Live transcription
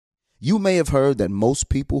You may have heard that most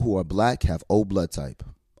people who are black have O blood type.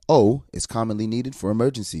 O is commonly needed for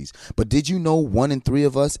emergencies, but did you know 1 in 3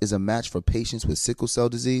 of us is a match for patients with sickle cell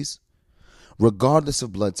disease? Regardless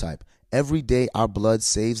of blood type, every day our blood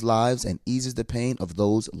saves lives and eases the pain of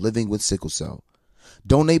those living with sickle cell.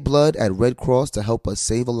 Donate blood at Red Cross to help us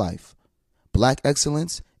save a life. Black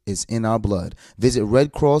excellence is in our blood. Visit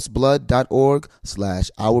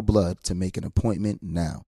redcrossblood.org/ourblood to make an appointment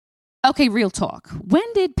now. Okay, real talk. When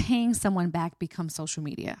did paying someone back become social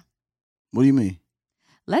media? What do you mean?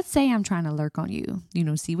 Let's say I'm trying to lurk on you,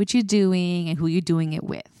 see what you're doing and who you're doing it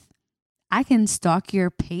with. I can stalk your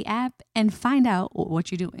pay app and find out what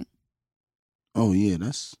you're doing. Oh, yeah,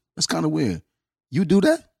 that's kind of weird. You do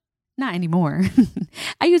that? Not anymore.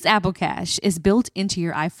 I use Apple Cash. It's built into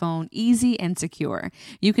your iPhone, easy and secure.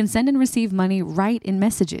 You can send and receive money right in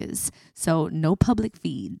messages, so no public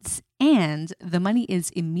feeds. And the money is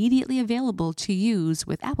immediately available to use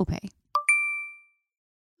with Apple Pay.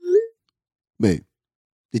 Babe,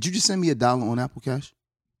 did you just send me $1 on Apple Cash?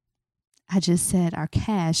 I just said our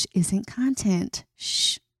cash isn't content.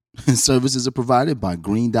 Shh. Services are provided by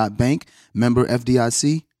Green Dot Bank, member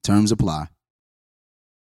FDIC. Terms apply.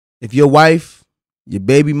 If your wife, your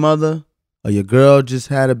baby mother, or your girl just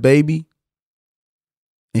had a baby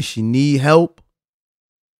and she need help,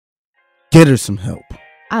 get her some help.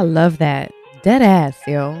 I love that. Dead ass,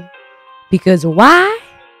 yo. Because why?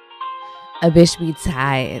 A bitch be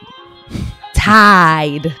tired.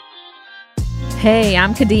 Tied. Hey,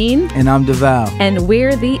 I'm Kadeen. And I'm DeVal. And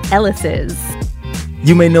we're the Ellises.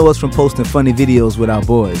 You may know us from posting funny videos with our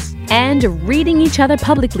boys. And reading each other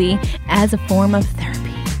publicly as a form of therapy.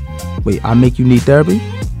 Wait, I make you need therapy?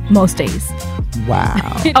 Most days.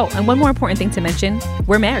 Wow. Oh, and one more important thing to mention.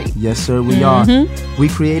 We're married. Yes, sir, we are. We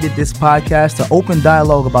created this podcast to open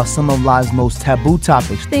dialogue about some of life's most taboo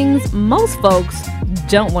topics. Things most folks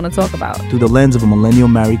don't want to talk about. Through the lens of a millennial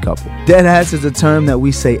married couple. Dead ass is a term that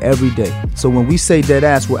we say every day. So when we say dead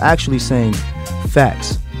ass, we're actually saying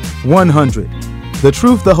facts. 100. The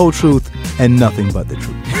truth, the whole truth, and nothing but the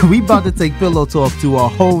truth. We about to take pillow talk to a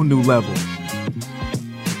whole new level.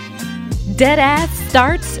 Dead ass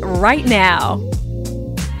starts right now.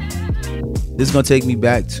 This is going to take me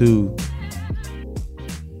back to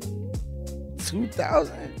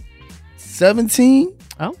 2017?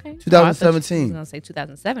 Okay. 2017. I was going to say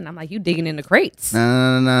 2007. I'm like, you digging in the crates.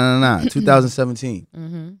 No.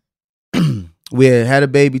 2017. We had a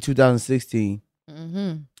baby 2016.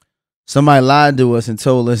 Somebody lied to us and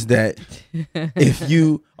told us that if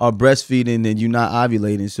you are breastfeeding, then you're not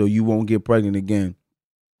ovulating, so you won't get pregnant again.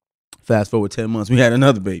 Fast forward 10 months, we had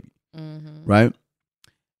another baby, right?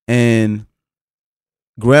 And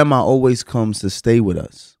grandma always comes to stay with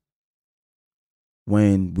us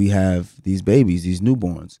when we have these babies, these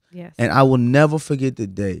newborns. Yes. And I will never forget the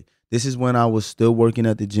day. This is when I was still working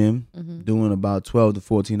at the gym, doing about 12 to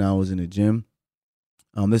 14 hours in the gym.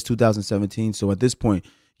 This 2017. So at this point,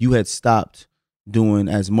 you had stopped doing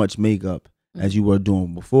as much makeup as you were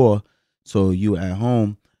doing before. So you were at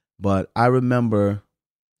home. But I remember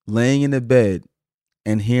laying in the bed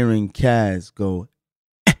and hearing Kaz go,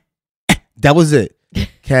 that was it.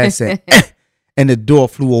 Kaz said, and the door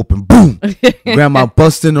flew open. Boom. Grandma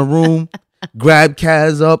busted in the room, grabbed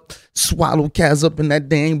Kaz up, swallowed Kaz up in that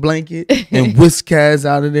dang blanket, and whisked Kaz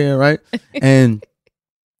out of there, right? And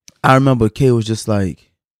I remember Kay was just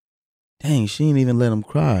like, dang, she didn't even let him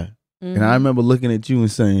cry. And I remember looking at you and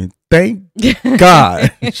saying, thank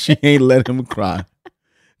God she ain't let him cry.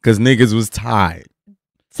 Because niggas was tired.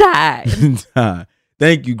 Thank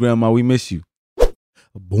you, Grandma. We miss you.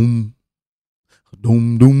 Boom.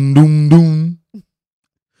 Doom, doom, doom, doom.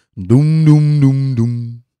 Doom, doom, doom,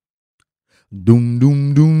 doom. Doom,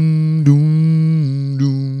 doom, doom, doom,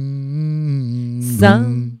 doom.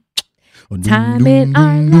 Some time in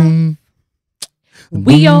our life,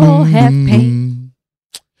 we all have pain.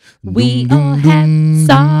 We all have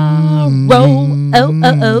sorrow.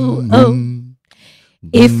 Oh.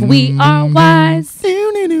 If we are wise,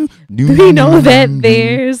 we know that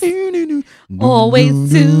there's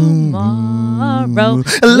always tomorrow.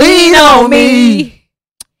 Lean on me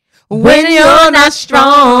when you're not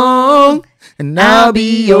strong, and I'll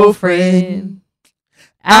be your friend.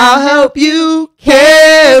 I'll help you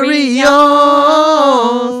carry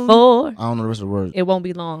on. I don't know the rest of the words. It won't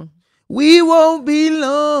be long. We won't be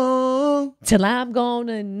long till I'm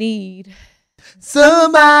gonna need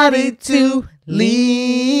somebody to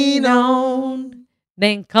lean on.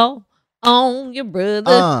 Then call on your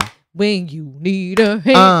brother when you need a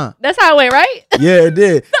hand. That's how it went, right? Yeah, it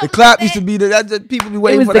did. The clap used to be that people be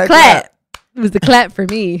waiting for that clap. It was the clap for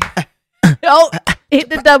me. Oh, hit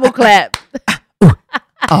the double clap.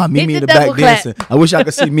 Mimi Hit in the the back double clap. dancing. I wish I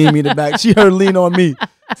could see Mimi in the back. She heard lean on me.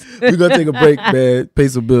 We're going to take a break, man. Pay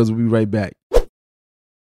some bills. We'll be right back.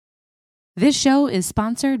 This show is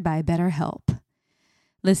sponsored by BetterHelp.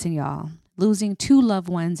 Listen, y'all, losing 2 loved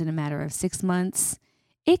ones in a matter of 6 months,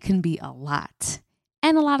 it can be a lot.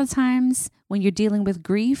 And a lot of times when you're dealing with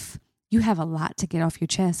grief, you have a lot to get off your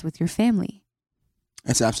chest with your family.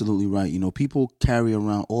 That's absolutely right. You know, people carry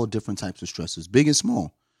around all different types of stresses, big and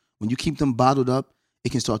small. When you keep them bottled up,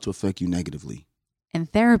 it can start to affect you negatively.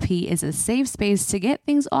 And therapy is a safe space to get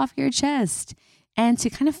things off your chest and to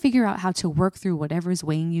kind of figure out how to work through whatever's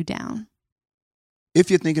weighing you down. If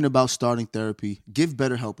you're thinking about starting therapy, give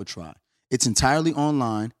BetterHelp a try. It's entirely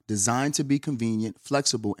online, designed to be convenient,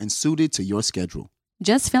 flexible, and suited to your schedule.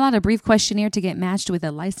 Just fill out a brief questionnaire to get matched with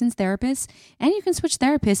a licensed therapist, and you can switch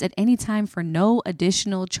therapists at any time for no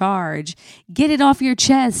additional charge. Get it off your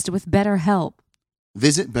chest with BetterHelp.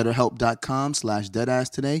 Visit BetterHelp.com/deadass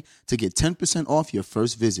today to get 10% off your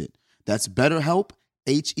first visit. That's BetterHelp,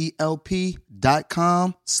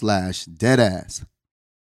 HELP.com/deadass.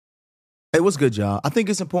 Hey, what's good, y'all? I think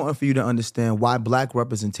it's important for you to understand why Black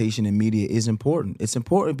representation in media is important. It's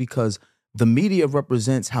important because the media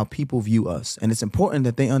represents how people view us, and it's important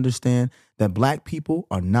that they understand that Black people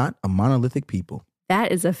are not a monolithic people.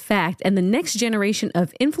 That is a fact, and the next generation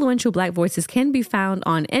of influential Black voices can be found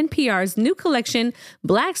on NPR's new collection,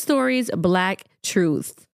 Black Stories, Black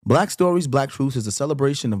Truth. Black Stories, Black Truths is a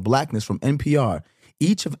celebration of Blackness from NPR.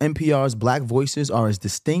 Each of NPR's Black voices are as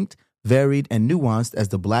distinct, varied, and nuanced as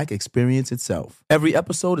the Black experience itself. Every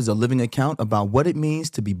episode is a living account about what it means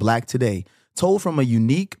to be Black today, told from a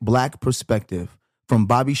unique Black perspective. From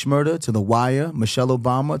Bobby Shmurda to The Wire, Michelle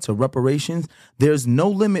Obama to reparations, there's no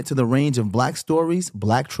limit to the range of Black stories,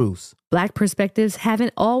 Black truths. Black perspectives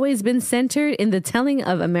haven't always been centered in the telling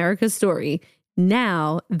of America's story.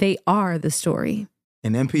 Now they are the story.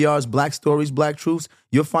 In NPR's Black Stories, Black Truths,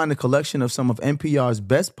 you'll find a collection of some of NPR's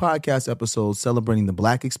best podcast episodes celebrating the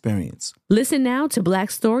Black experience. Listen now to Black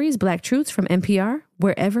Stories, Black Truths from NPR,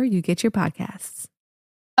 wherever you get your podcasts.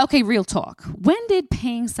 Okay, real talk. When did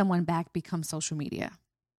paying someone back become social media?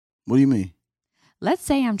 What do you mean? Let's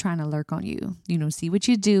say I'm trying to lurk on you, see what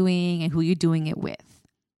you're doing and who you're doing it with.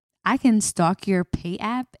 I can stalk your pay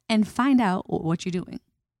app and find out what you're doing.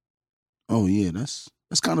 Oh, yeah, that's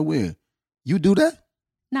kind of weird. You do that?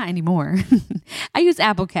 Not anymore. I use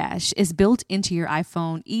Apple Cash. It's built into your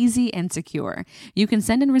iPhone, easy and secure. You can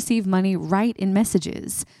send and receive money right in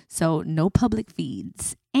messages, so no public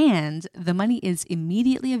feeds. And the money is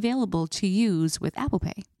immediately available to use with Apple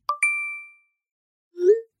Pay.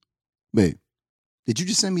 Babe, did you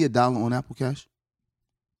just send me $1 on Apple Cash?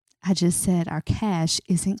 I just said our cash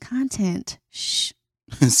isn't content. Shh.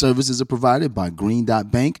 Services are provided by Green Dot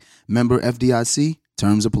Bank, member FDIC.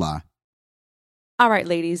 Terms apply. All right,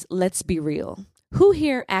 ladies, let's be real. Who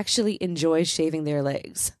here actually enjoys shaving their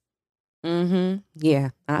legs? Yeah,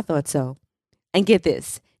 I thought so. And get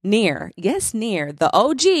this, Nair, yes, Nair, the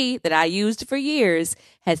OG that I used for years,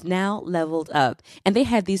 has now leveled up. And they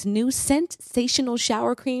have these new sensational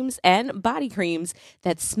shower creams and body creams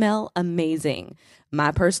that smell amazing.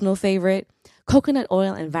 My personal favorite, coconut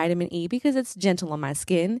oil and vitamin E because it's gentle on my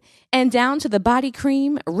skin, and down to the body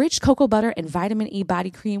cream, rich cocoa butter and vitamin E body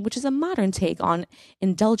cream, which is a modern take on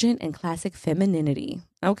indulgent and classic femininity.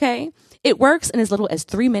 Okay? It works in as little as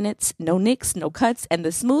 3 minutes, no nicks, no cuts, and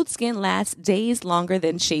the smooth skin lasts days longer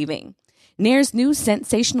than shaving. Nair's new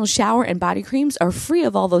sensational shower and body creams are free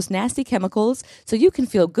of all those nasty chemicals, so you can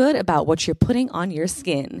feel good about what you're putting on your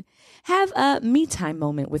skin. Have a me time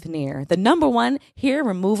moment with Nair, the #1 hair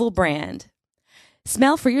removal brand.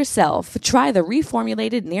 Smell for yourself. Try the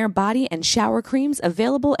reformulated Nair body and shower creams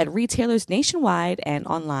available at retailers nationwide and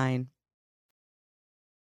online.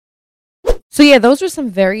 So yeah, those were some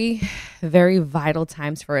very, very vital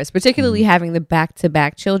times for us, particularly having the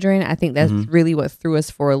back-to-back children. I think that's really what threw us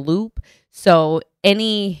for a loop. So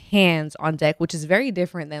any hands on deck, which is very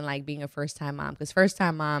different than like being a first-time mom, because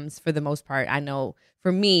first-time moms, for the most part, I know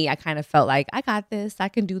for me, I kind of felt like I got this, I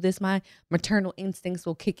can do this. My maternal instincts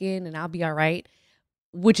will kick in and I'll be all right,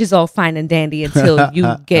 which is all fine and dandy until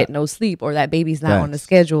you get no sleep or that baby's not on the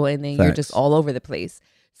schedule and then you're just all over the place.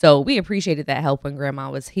 So we appreciated that help when grandma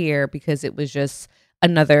was here because it was just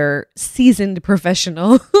another seasoned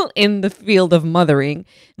professional in the field of mothering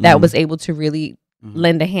that was able to really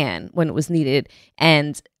lend a hand when it was needed.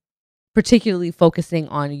 And particularly focusing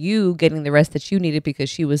on you getting the rest that you needed, because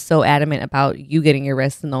she was so adamant about you getting your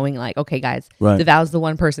rest, knowing like, okay, guys, DeVal's the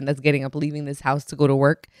one person that's getting up, leaving this house to go to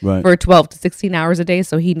work for 12 to 16 hours a day.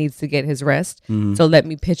 So he needs to get his rest. So let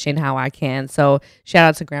me pitch in how I can. So shout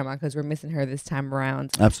out to grandma, because we're missing her this time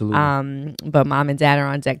around. Absolutely. But mom and dad are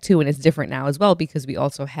on deck too. And it's different now as well, because we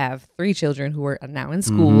also have 3 children who are now in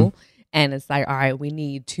school. And it's like, all right, we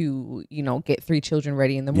need to, get 3 children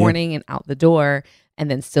ready in the morning and out the door, and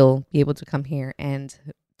then still be able to come here and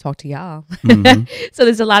talk to y'all. So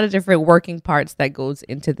there's a lot of different working parts that goes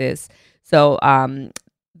into this. So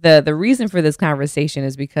the reason for this conversation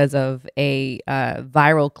is because of a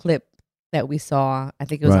viral clip that we saw. I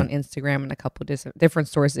think it was on Instagram and a couple different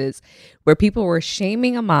sources, where people were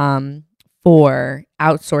shaming a mom for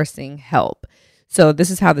outsourcing help. So this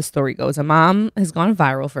is how the story goes. A mom has gone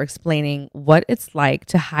viral for explaining what it's like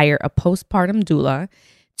to hire a postpartum doula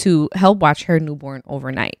to help watch her newborn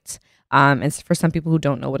overnight. And for some people who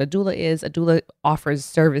don't know what a doula offers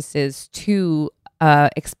services to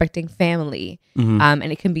expecting family. And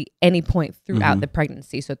it can be any point throughout the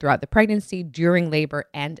pregnancy. So throughout the pregnancy, during labor,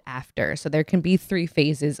 and after. So there can be 3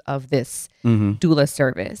 phases of this doula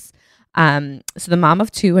service. So the mom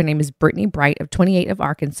of 2, her name is Brittany Bright, of 28, of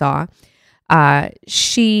Arkansas.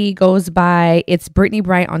 She goes by It's Brittany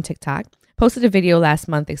Bright on TikTok. Posted a video last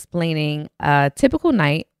month explaining a typical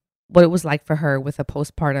night, what it was like for her with a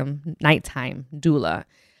postpartum nighttime doula.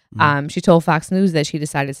 She told Fox News that she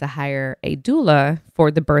decided to hire a doula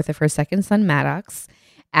for the birth of her second son, Maddox,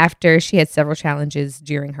 after she had several challenges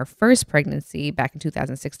during her first pregnancy back in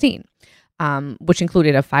 2016, which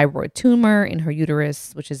included a fibroid tumor in her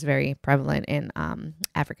uterus, which is very prevalent in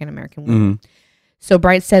African-American women. So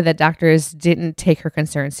Bright said that doctors didn't take her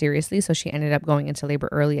concerns seriously, so she ended up going into labor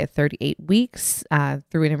early at 38 weeks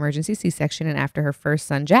through an emergency C-section. And after her first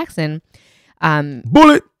son, Jackson,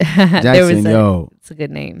 Bullet Jackson, it's a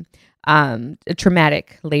good name, a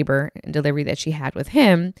traumatic labor and delivery that she had with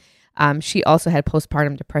him. She also had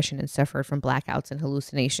postpartum depression and suffered from blackouts and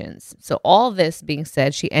hallucinations. So all this being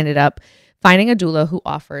said, she ended up finding a doula who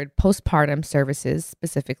offered postpartum services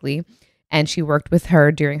specifically. And she worked with her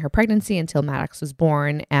during her pregnancy until Maddox was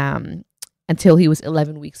born, until he was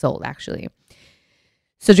 11 weeks old, actually.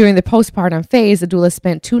 So during the postpartum phase, the doula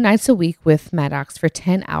spent 2 nights a week with Maddox for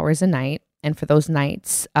 10 hours a night. And for those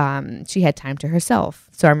nights, she had time to herself.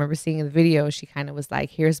 So I remember seeing in the video, she kind of was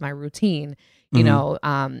like, here's my routine. You know,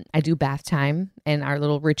 I do bath time and our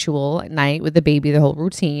little ritual at night with the baby, the whole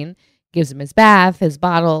routine. Gives him his bath, his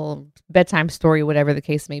bottle, bedtime story, whatever the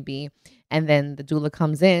case may be. And then the doula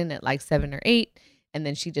comes in at like 7 or 8, and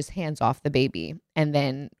then she just hands off the baby. And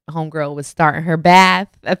then homegirl was starting her bath.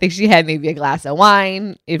 I think she had maybe a glass of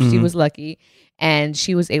wine if she was lucky. And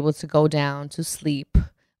she was able to go down to sleep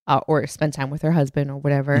or spend time with her husband or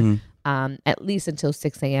whatever, at least until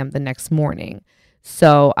 6 a.m. the next morning.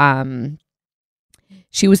 So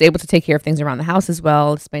she was able to take care of things around the house as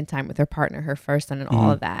well, spend time with her partner, her first son, and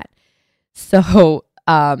all of that. So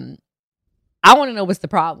I want to know what's the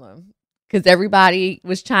problem. Because everybody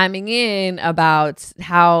was chiming in about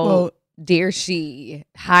how dare she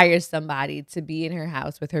hire somebody to be in her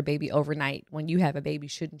house with her baby overnight. When you have a baby,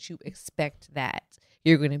 shouldn't you expect that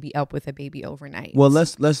you're going to be up with a baby overnight? Well,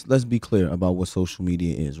 let's be clear about what social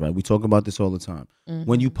media is, right? We talk about this all the time.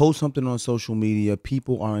 When you post something on social media,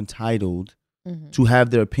 people are entitled to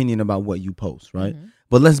have their opinion about what you post, right?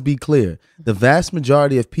 But let's be clear. The vast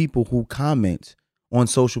majority of people who comment on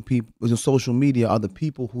social media are the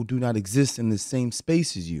people who do not exist in the same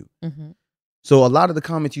space as you. So a lot of the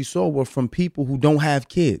comments you saw were from people who don't have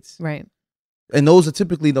kids. Right. And those are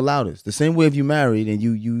typically the loudest. The same way if you're married and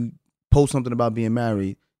you post something about being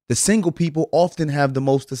married, the single people often have the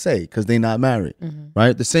most to say because they're not married,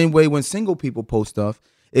 right? The same way when single people post stuff,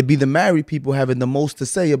 it'd be the married people having the most to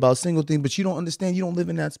say about single things, but you don't understand. You don't live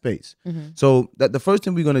in that space. So that the first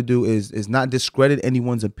thing we're going to do is not discredit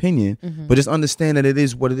anyone's opinion, but just understand that it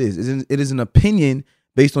is what it is. It is an opinion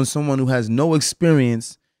based on someone who has no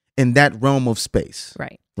experience in that realm of space.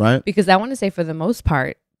 Right? Because I want to say for the most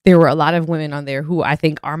part, there were a lot of women on there who I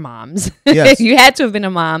think are moms. Yes. You had to have been a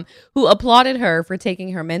mom who applauded her for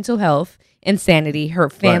taking her mental health, insanity, her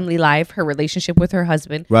family life, her relationship with her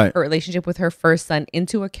husband, her relationship with her first son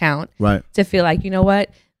into account to feel like, you know what,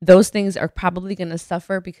 those things are probably going to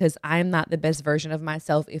suffer because I'm not the best version of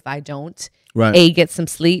myself if I don't A, get some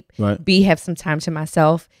sleep, B, have some time to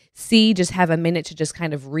myself, C, just have a minute to just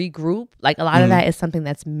kind of regroup. Like a lot of that is something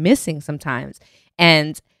that's missing sometimes.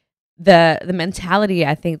 And the mentality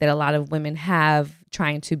I think that a lot of women have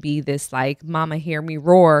trying to be this like, mama, hear me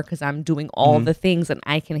roar because I'm doing all the things and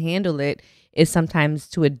I can handle it is sometimes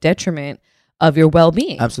to a detriment of your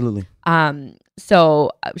well-being. Absolutely.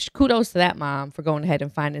 So kudos to that mom for going ahead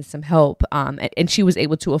and finding some help. And she was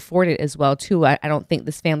able to afford it as well too. I don't think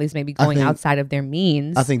this family's maybe going outside of their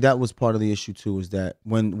means. I think that was part of the issue too, is that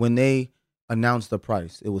when they announced the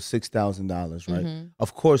price, it was $6,000, right? Mm-hmm.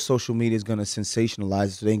 Of course, social media is gonna sensationalize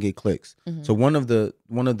it so they can get clicks. Mm-hmm. So one of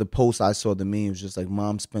the posts I saw, the meme was just like,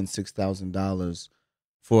 mom spent $6,000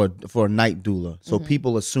 for a night doula. So Mm-hmm.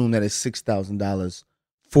 people assume that it's $6,000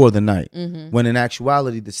 for the night, Mm-hmm. when in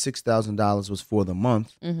actuality the $6,000 was for the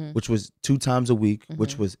month, Mm-hmm. which was 2 times a week,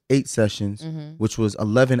 which was 8 sessions, Mm-hmm. which was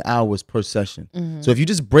 11 hours per session. Mm-hmm. So if you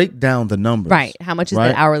just break down the numbers, Right. How much is right?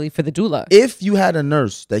 that hourly for the doula? If you had a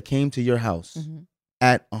nurse that came to your house Mm-hmm.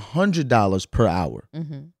 at $100 per hour,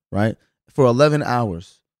 Mm-hmm. right, for 11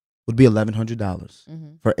 hours would be $1,100.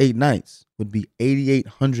 Mm-hmm. For 8 nights would be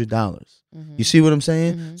 $8,800. Mm-hmm. You see what I'm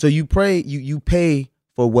saying? Mhm. So you pay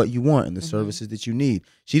for what you want and the Mhm. services that you need.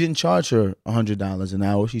 She didn't charge her $100 an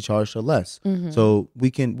hour. She charged her less. Mhm. So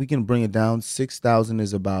we can bring it down. 6,000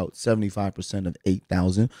 is about 75% of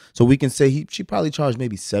 8,000. So we can say she probably charged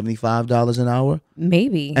maybe $75 an hour.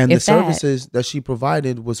 Maybe. And the if that. services that she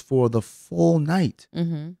provided was for the full night.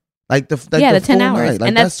 Mm-hmm. Like the 10 full hours. night. Like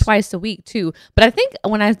and that's twice a week too. But I think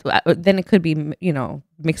then it could be,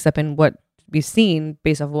 mixed up in what we've seen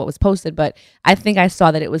based off of what was posted. But I think I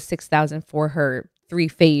saw that it was 6,000 for her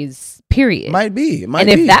 3-phase period. Might be. And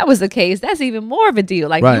if that was the case, that's even more of a deal.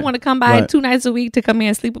 Like, Right. you want to come by Right. 2 nights a week to come here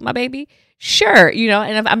and sleep with my baby? Sure.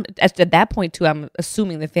 And if I'm at that point too, I'm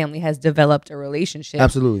assuming the family has developed a relationship.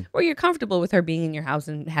 Absolutely. Where you're comfortable with her being in your house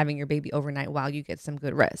and having your baby overnight while you get some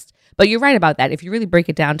good rest. But you're right about that. If you really break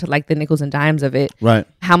it down to like the nickels and dimes of it, Right.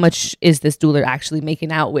 how much is this doula actually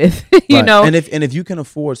making out with? Right. And if you can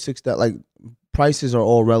afford like prices are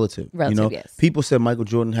all relative. Relative, yes. People said Michael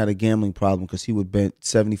Jordan had a gambling problem because he would bet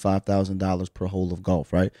 $75,000 per hole of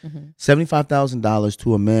golf, right? Mhm. $75,000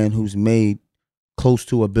 to a man who's made close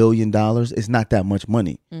to $1 billion is not that much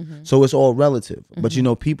money. Mhm. So it's all relative. But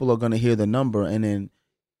Mhm. people are going to hear the number and then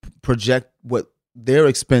project what their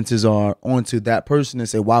expenses are onto that person and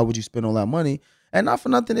say, why would you spend all that money? And not for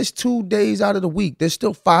nothing, it's 2 days out of the week. There's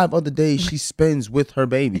still 5 other days she spends with her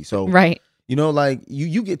baby. So Right. like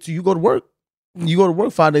you go to work. You go to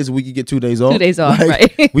work 5 days a week, you get 2 days off. 2 days off,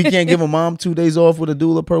 Like, right. We can't give a mom 2 days off with a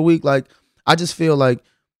doula per week. Like, I just feel like,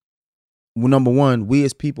 number one, we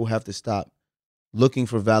as people have to stop looking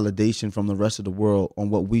for validation from the rest of the world on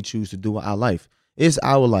what we choose to do with our life. It's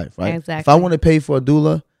our life, right? Exactly. If I want to pay for a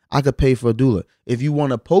doula, I could pay for a doula. If you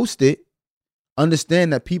want to post it,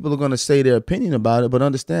 understand that people are going to say their opinion about it, but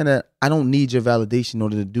understand that I don't need your validation in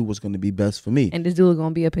order to do what's going to be best for me. And this doula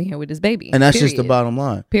gonna be up in here with this baby. And that's just the Period. bottom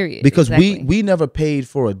line. Period. Because Exactly. we never paid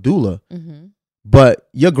for a doula, Mm-hmm. but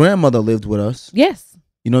your grandmother lived with us. Yes.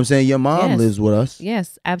 You know what I'm saying? Your mom Yes. lives with us.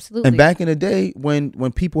 Yes. Absolutely. And back in the day when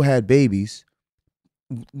people had babies,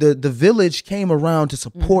 the village came around to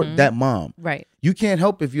support Mhm. that mom. Right. You can't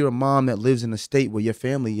help if you're a mom that lives in a state where your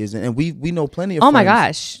family isn't. And we know plenty of Oh my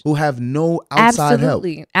friends gosh. who have no outside help.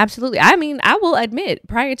 Absolutely. I mean, I will admit,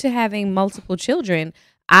 prior to having multiple children,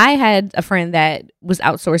 I had a friend that was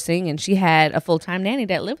outsourcing and she had a full-time nanny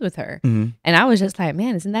that lived with her. Mhm. And I was just like,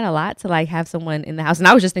 man, isn't that a lot to like have someone in the house? And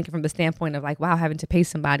I was just thinking from the standpoint of like, wow, having to pay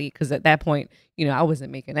somebody. Because at that point, I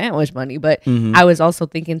wasn't making that much money. But Mhm. I was also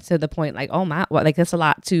thinking to the point like, oh my, well, like that's a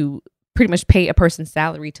lot to pretty much pay a person's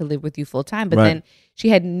salary to live with you full-time. But Right. then she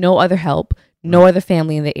had no other help. No other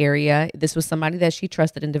family in the area. This was somebody that she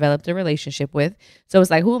trusted and developed a relationship with. So it's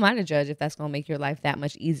like, who am I to judge if that's going to make your life that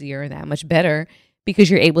much easier and that much better?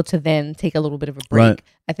 Because you're able to then take a little bit of a break. Right.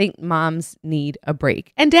 I think moms need a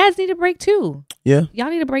break. And dads need a break too. Yeah. Y'all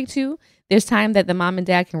need a break too. There's time that the mom and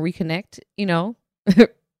dad can reconnect,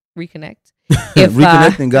 reconnect. If,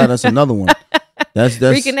 Reconnecting got us another one. That's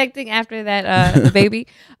reconnecting after that the baby.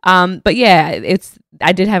 But yeah,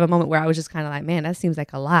 I did have a moment where I was just kind of like, man, that seems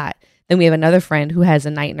like a lot. Then we have another friend who has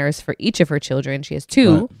a night nurse for each of her children. She has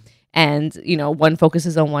 2. Right. And, one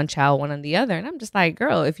focuses on one child, one on the other. And I'm just like,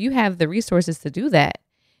 girl, if you have the resources to do that,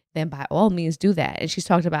 then by all means do that. And she's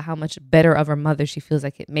talked about how much better of a mother she feels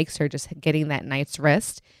like it makes her just getting that night's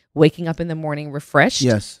rest, waking up in the morning refreshed.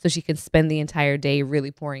 Yes. So she can spend the entire day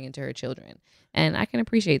really pouring into her children. And I can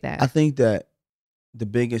appreciate that. I think that the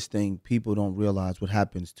biggest thing people don't realize what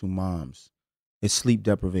happens to moms is sleep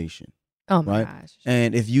deprivation. Oh my right? gosh.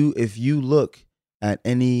 And if you look at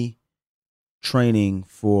any training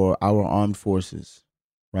for our armed forces,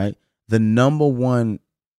 right? The number one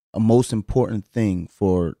most important thing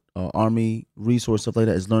for Army resource, stuff like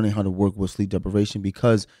that, is learning how to work with sleep deprivation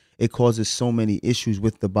because it causes so many issues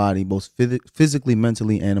with the body, both physically,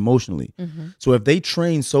 mentally, and emotionally. So if they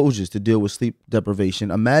train soldiers to deal with sleep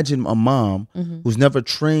deprivation, imagine a mom who's never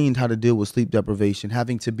trained how to deal with sleep deprivation,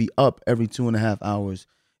 having to be up every 2.5 hours,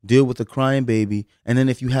 deal with a crying baby, and then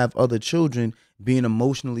if you have other children, being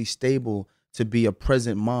emotionally stable to be a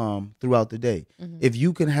present mom throughout the day. If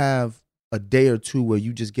you can have a day or two where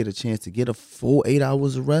you just get a chance to get a full 8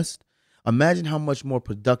 hours of rest, imagine how much more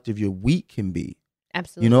productive your week can be.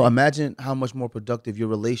 Absolutely. You know, imagine how much more productive your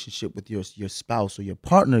relationship with your spouse or your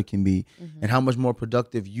partner can be, and how much more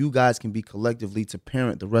productive you guys can be collectively to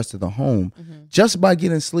parent the rest of the home just by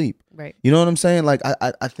getting sleep. Right. You know what I'm saying? Like,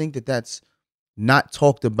 I think that that's not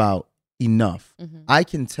talked about enough. I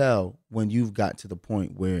can tell when you've got to the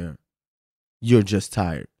point where you're just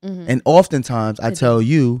tired. And oftentimes I tell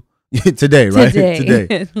you, today, right?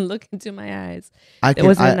 Today. Look into my eyes. There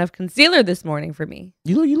wasn't enough concealer this morning for me.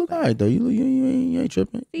 You look all right, though. You ain't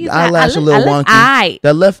tripping. See, The eyelash a little wonky.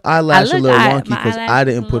 That left eyelash a little wonky My because eyelash I is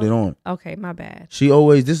didn't a put it little- on. Okay, my bad. She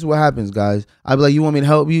always, this is what happens, guys. I be like, you want me to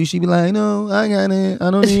help you? She be like, no, I got it. I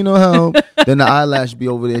don't need no help. Then the eyelash be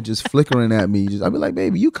over there just flickering at me. I be like,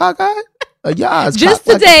 baby, you cockeyed? Yeah, it's Just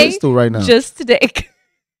cocked today. like a pistol right now. Just today.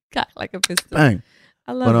 Got like a pistol. Bang.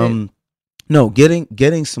 I love it. No,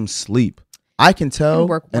 getting some sleep. I can tell,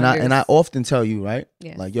 work and I wonders. often tell you, right?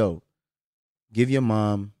 Yes. Like, yo, give your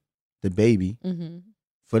mom the baby Mm-hmm.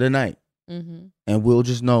 for the night. Mm-hmm. And we'll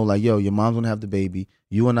just know, like, yo, your mom's gonna have the baby.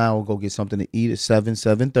 You and I will go get something to eat at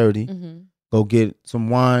 7:30. Mm-hmm. Go get some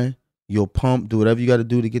wine. You'll pump, do whatever you got to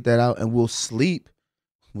do to get that out, and we'll sleep.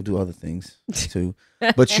 We'll do other things too,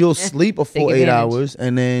 but you'll sleep a full Take 8 advantage. hours,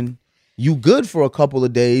 and then you good for a couple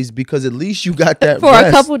of days because at least you got that For rest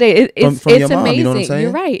a couple days. It's from your mom, amazing. you know what I'm saying?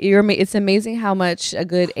 You're right. It's amazing how much a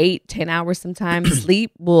good 8-10 hours sometimes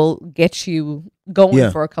sleep will get you going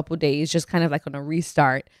Yeah. for a couple days, just kind of like on a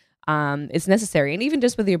restart. It's necessary. And even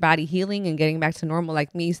just with your body healing and getting back to normal,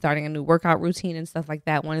 like me starting a new workout routine and stuff like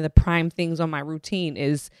that, one of the prime things on my routine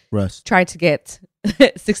is rest. try to get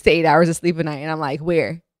 6 to 8 hours of sleep a night. And I'm like,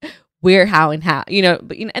 where, how, and how,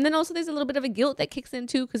 but and then also there's a little bit of a guilt that kicks in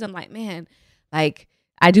too. Cause I'm like, man, like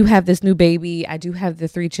I do have this new baby. I do have the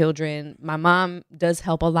 3 children. My mom does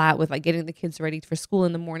help a lot with like getting the kids ready for school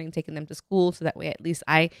in the morning, taking them to school. So that way, at least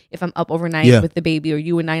if I'm up overnight Yeah. with the baby or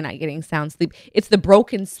you and I not getting sound sleep, it's the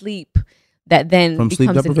broken sleep that then From sleep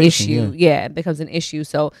becomes an deprivation, issue. Yeah, it becomes an issue.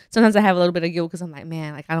 So sometimes I have a little bit of guilt because I'm like,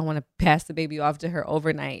 man, like I don't want to pass the baby off to her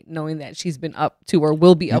overnight, knowing that she's been up to or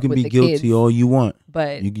will be You up can with be the guilty kids. all you want.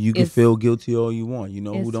 But You can it's- feel guilty all you want. You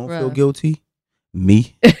know who it's don't feel rough. guilty?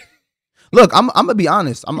 Me. Look, I'm gonna be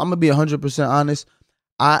honest. I'm gonna be 100% honest.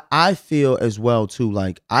 I feel as well too.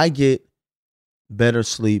 Like I get better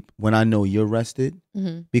sleep when I know you're rested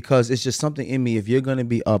Mhm. because it's just something in me. If you're gonna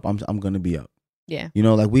be up, I'm gonna be up. Yeah. You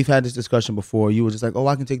know, like we've had this discussion before. You were just like, oh,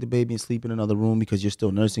 I can take the baby and sleep in another room because you're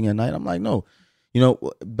still nursing at night. I'm like, no. You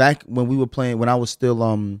know, back when we were playing, when I was still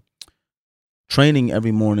training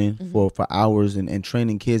every morning for hours and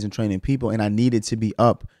training kids and training people, and I needed to be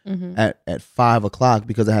up Mhm. at 5 o'clock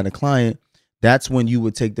because I had a client. That's when you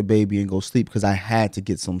would take the baby and go sleep because I had to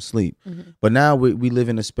get some sleep. Mhm. But now we live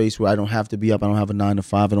in a space where I don't have to be up. I don't have a 9 to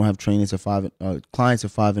 5. I don't have trainings at 5, clients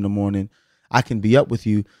at 5 in the morning. I can be up with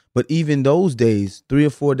you. But even those days, 3 or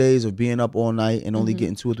 4 days of being up all night and only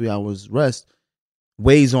getting 2 or 3 hours rest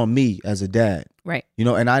weighs on me as a dad. Right. You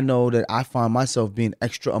know, and I know that I find myself being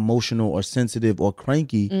extra emotional or sensitive or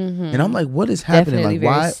cranky. And I'm like, what is happening? Definitely Like,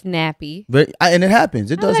 very why? snappy. And it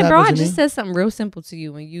happens. It I'm does like, happen bro, I to just me. said something real simple to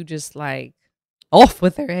you and you just like off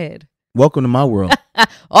with her head. Welcome to my world.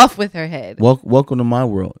 Off with her head. Welcome to my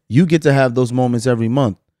world. You get to have those moments every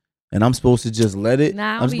month, and I'm supposed to just let it.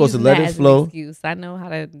 Nah, I'm supposed to let it As flow. an excuse. I know how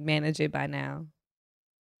to manage it by now.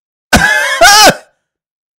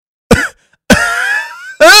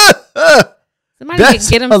 Somebody That's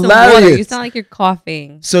get him some water. hilarious. You sound like you're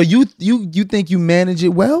coughing. So you think you manage it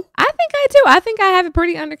well? I think I do. I think I have it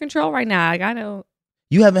pretty under control right now. Like I know.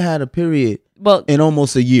 You haven't had a period Well, in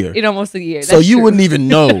almost a year, in almost a year. so That's you true. wouldn't even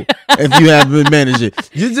know if you haven't managed it.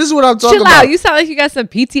 This is what I'm talking Chill about. out. You sound like you got some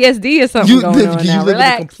PTSD or something You going live, on you now. live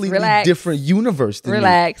Relax. in a completely relax. different universe than me.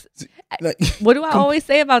 Relax. Like, What do I always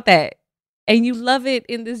say about that? And you love it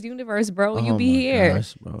in this universe, bro. You oh be my here.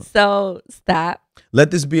 gosh, bro. So stop.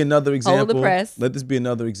 Let this be another example. press. Let this be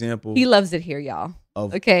another example He loves it here, y'all.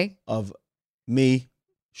 of Okay. of me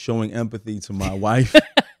showing empathy to my wife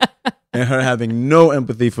and her having no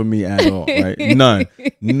empathy for me at all, right? None.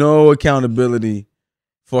 No accountability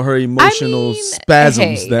for her emotional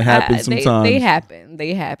spasms that happen sometimes.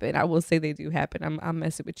 They happen. I will say they do happen. I'm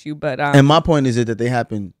messing with you, but and my point is that they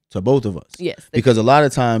happen to both of us. Yes, because a lot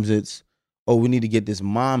of times it's, oh, we need to get this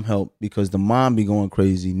mom help because the mom be going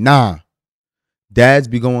crazy. Nah, dads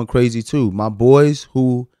be going crazy too. My boys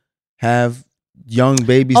who have young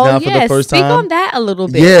babies now for the first time. Speak on that a little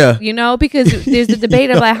bit. Yeah. You know, because there's the debate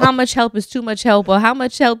of like how much help is too much help or how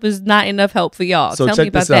much help is not enough help for y'all. So tell check me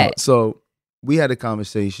about this that. out. So we had a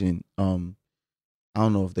conversation. I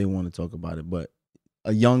don't know if they want to talk about it, but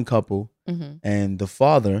a young couple and the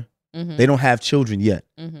father, they don't have children yet.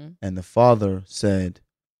 And the father said,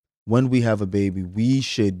 when we have a baby, we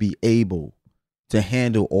should be able to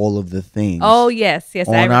handle all of the things. Oh, yes.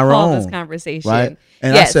 I recall this conversation. Right?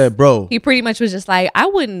 And I said, bro. He pretty much was just like, I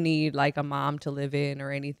wouldn't need like a mom to live in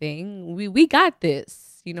or anything. We got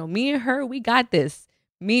this. You know, me and her, we got this.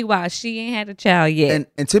 Meanwhile, she ain't had a child yet.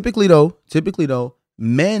 And typically though,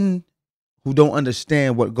 men who don't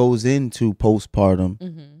understand what goes into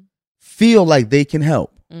postpartum feel like they can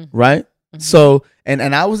help, right? So,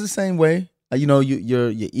 and I was the same way. You know,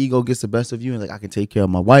 your ego gets the best of you, and like, I can take care of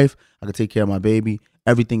my wife, I can take care of my baby,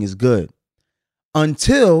 everything is good.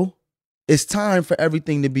 Until it's time for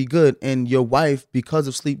everything to be good, and your wife, because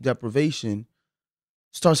of sleep deprivation,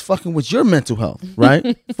 starts fucking with your mental health,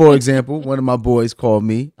 right? For example, one of my boys called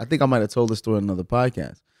me. I think I might have told the story in another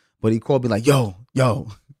podcast, but he called me like, yo,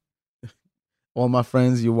 all my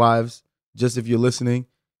friends, your wives, just if you're listening,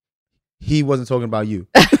 he wasn't talking about you.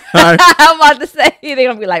 Right? I'm about to say, they're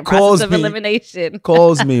going to be like, process of elimination.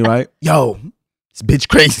 Calls me, right? Yo, this bitch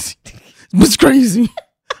crazy. This bitch crazy.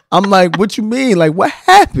 I'm like, what you mean? Like, what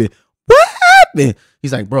happened? What happened?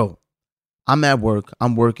 He's like, bro, I'm at work.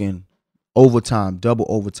 I'm working overtime, double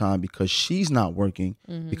overtime because she's not working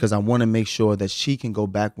because I want to make sure that she can go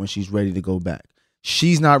back when she's ready to go back.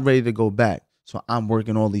 She's not ready to go back. So I'm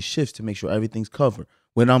working all these shifts to make sure everything's covered,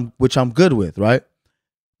 which I'm good with, right?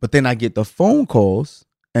 But then I get the phone calls,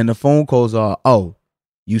 and the phone calls are, oh,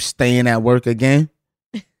 you staying at work again?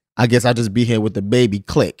 I guess I'll just be here with the baby.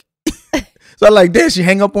 Click. So I'm like, damn, she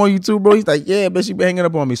hang up on you too, bro? He's like, yeah, but she been hanging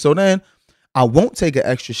up on me. So then I won't take an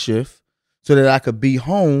extra shift so that I could be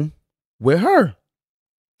home with her.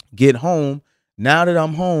 Get home. Now that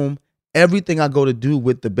I'm home, everything I go to do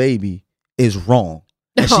with the baby is wrong.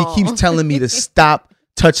 And she keeps telling me to stop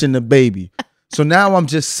touching the baby. So now I'm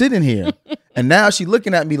just sitting here. And now she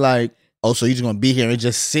looking at me like, oh, so you're just going to be here and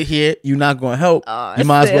just sit here? You're not going to help? You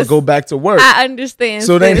might as well go back to work. I understand.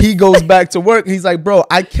 So then he goes back to work. He's like, bro,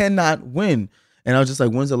 I cannot win. And I was just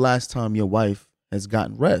like, when's the last time your wife has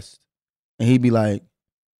gotten rest? And he'd be like,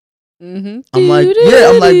 I'm like, yeah.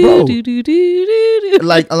 I'm like, bro.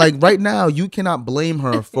 Like right now, you cannot blame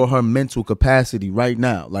her for her mental capacity right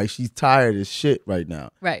now. Like, she's tired as shit right now.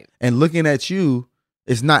 Right. And looking at you,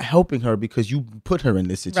 it's not helping her because you put her in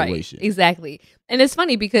this situation. Right, exactly. And it's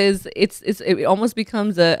funny because it almost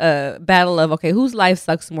becomes a battle of, okay, whose life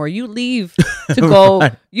sucks more? You leave to go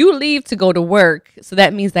Right. You leave to go to work. So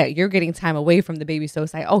that means that you're getting time away from the baby. So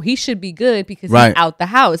it's like, oh, he should be good because Right. he's out the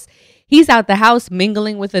house. He's out the house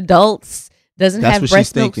mingling with adults, doesn't That's have what she's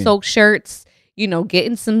breast milk thinking. soaked shirts, you know,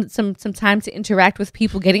 getting some time to interact with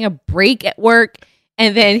people, getting a break at work.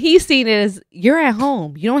 And then he's seen it as, you're at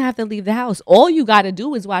home. You don't have to leave the house. All you got to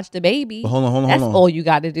do is watch the baby. But hold on. That's all you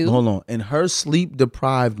got to do. Hold on. In her sleep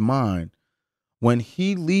deprived mind, when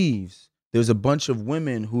he leaves, there's a bunch of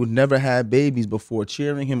women who never had babies before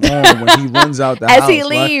cheering him on when he runs out the house. As he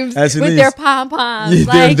leaves, right? As he with leaves. their pom-poms.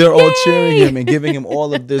 Yeah, like, they're all yay! cheering him and giving him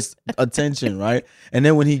all of this attention, right? And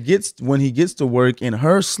then when he gets to work, in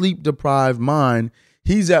her sleep deprived mind,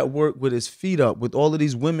 he's at work with his feet up, with all of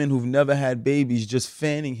these women who've never had babies just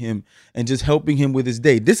fanning him and just helping him with his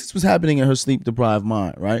day. This is what's happening in her sleep deprived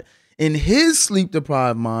mind, right? In his sleep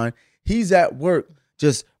deprived mind, he's at work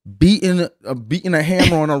just beating a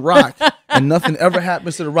hammer on a rock, and nothing ever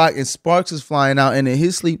happens to the rock, and sparks is flying out. And in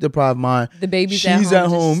his sleep deprived mind, The baby's she's at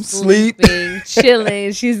home, just sleeping,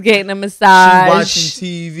 chilling. She's getting a massage. she's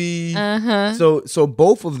watching TV. So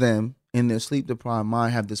both of them in their sleep deprived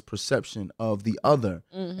mind have this perception of the other,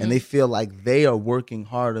 and they feel like they are working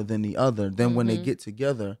harder than the other. Then when they get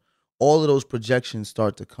together, all of those projections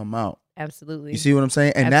start to come out. Absolutely. You see what I'm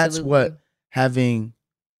saying? And that's what having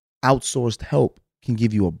outsourced help can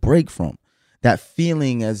give you a break from. That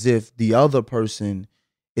feeling as if the other person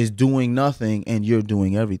is doing nothing and you're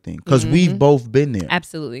doing everything. Because we've both been there.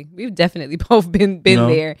 Absolutely. We've definitely both been You know?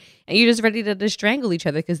 there. And you're just ready to strangle each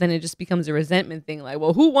other, because then it just becomes a resentment thing. Like,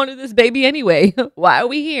 well, who wanted this baby anyway? Why are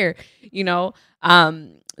we here? You know?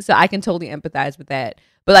 So I can totally empathize with that.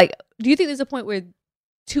 But like, do you think there's a point where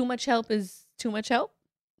too much help is too much help?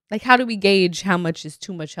 Like, how do we gauge how much is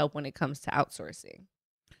too much help when it comes to outsourcing?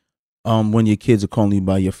 When your kids are calling you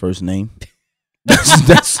by your first name,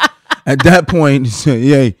 that's at that point.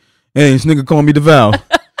 Hey, this nigga call me DeVal.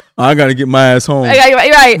 I gotta get my ass home.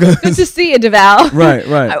 Right. Good to see you, DeVal. Right.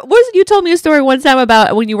 You told me a story one time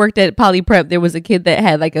about when you worked at Poly Prep. There was a kid that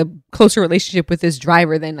had like a closer relationship with his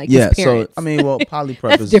driver than like his parents. So I mean, well, Poly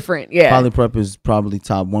Prep is different. Yeah, Poly Prep is probably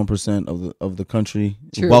top 1% of the country.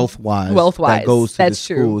 True. Wealth wise, that goes to that's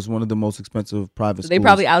the school. It's one of the most expensive private schools. They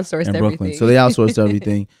probably outsourced in everything. Brooklyn. So they outsourced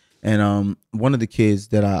everything. And one of the kids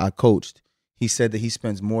that I coached, he said that he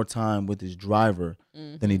spends more time with his driver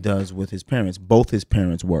than he does with his parents. Both his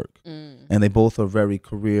parents work, and they both are very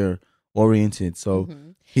career oriented. So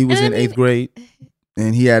he was in 8th grade,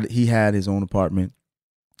 and he had his own apartment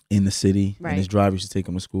in the city, and his driver used to take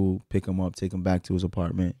him to school, pick him up, take him back to his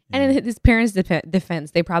apartment. And in his parents'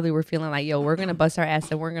 defense, they probably were feeling like, yo, we're going to bust our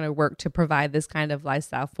ass and we're going to work to provide this kind of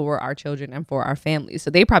lifestyle for our children and for our families.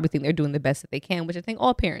 So they probably think they're doing the best that they can, which I think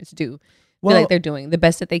all parents do. Feel like they're doing the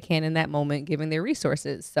best that they can in that moment, given their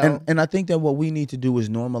resources. So, and I think that what we need to do is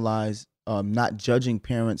normalize not judging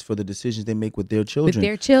parents for the decisions they make with their children. It's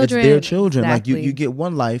their children. Exactly. Like you get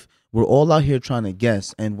one life. We're all out here trying to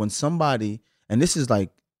guess. And when somebody, and this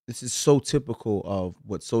is so typical of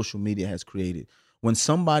what social media has created. When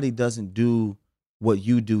somebody doesn't do what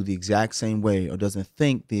you do the exact same way or doesn't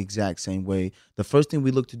think the exact same way, the first thing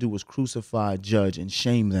we look to do is crucify, judge, and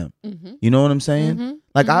shame them. You know what I'm saying?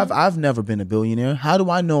 Like I've never been a billionaire. How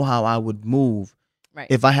do I know how I would move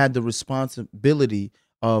if I had the responsibility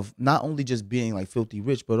of not only just being like filthy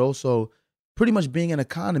rich, but also pretty much being an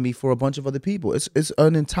economy for a bunch of other people? It's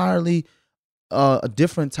an entirely a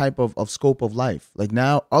different type of scope of life. Like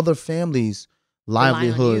now other families'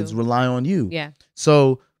 livelihoods rely on you. Yeah.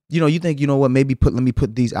 So you think, you know what, maybe let me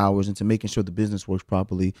put these hours into making sure the business works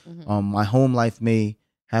properly. My home life may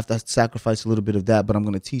have to sacrifice a little bit of that, but I'm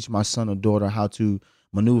going to teach my son or daughter how to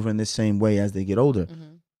maneuver in the same way as they get older.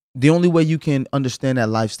 The only way you can understand that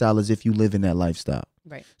lifestyle is if you live in that lifestyle.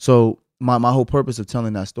 Right. So my whole purpose of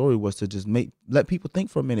telling that story was to just let people think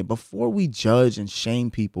for a minute before we judge and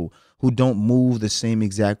shame people who don't move the same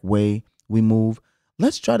exact way we move.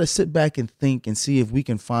 Let's try to sit back and think and see if we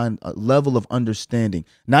can find a level of understanding,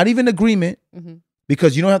 not even agreement,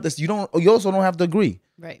 because you also don't have to agree.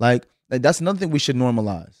 Right. Like that's another thing we should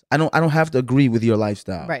normalize. I don't have to agree with your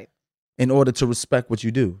lifestyle. Right. In order to respect what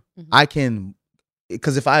you do. I can,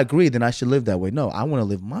 because if I agree, then I should live that way. No, I want to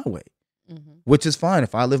live my way, which is fine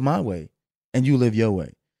if I live my way and you live your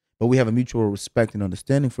way. But we have a mutual respect and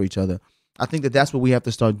understanding for each other. I think that's what we have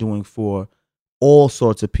to start doing for all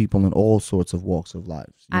sorts of people in all sorts of walks of life.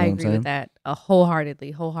 You know I agree with that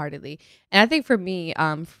wholeheartedly. And I think for me,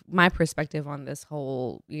 my perspective on this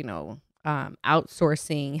whole,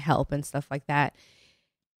 outsourcing help and stuff like that,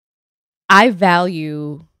 I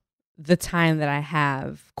value the time that I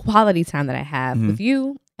have, quality time that I have with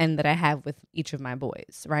you and that I have with each of my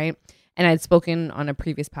boys, right? And I'd spoken on a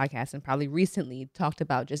previous podcast and probably recently talked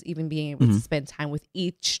about just even being able to spend time with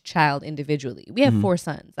each child individually. We have 4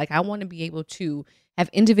 sons. Like I want to be able to have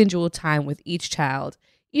individual time with each child,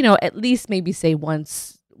 at least maybe say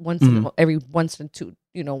once to two,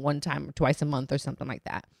 one time or twice a month or something like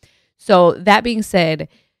that. So that being said,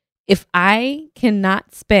 if I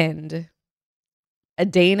cannot spend a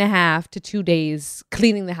day and a half to 2 days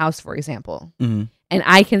cleaning the house, for example, and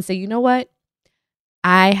I can say, you know what?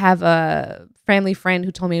 I have a family friend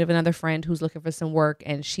who told me of another friend who's looking for some work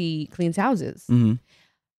and she cleans houses. You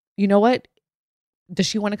know what? Does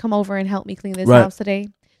she want to come over and help me clean this house today?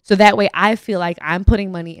 So that way I feel like I'm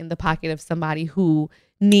putting money in the pocket of somebody who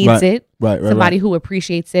needs it, somebody who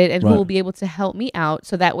appreciates it and who will be able to help me out.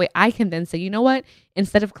 So that way I can then say, you know what?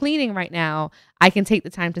 Instead of cleaning right now, I can take the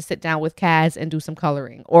time to sit down with Kaz and do some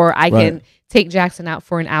coloring, or I can take Jackson out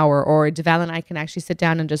for an hour, or DeVal and I can actually sit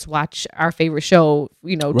down and just watch our favorite show,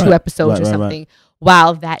 2 episodes or something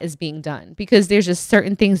while that is being done. Because there's just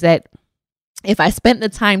certain things that if I spent the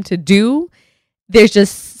time to do, there's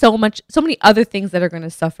just so many other things that are going to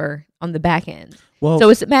suffer on the back end. Well, so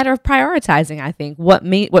it's a matter of prioritizing, I think, what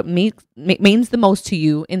means the most to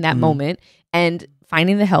you in that moment, and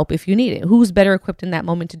finding the help if you need it. Who's better equipped in that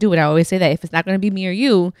moment to do it? I always say that if it's not going to be me or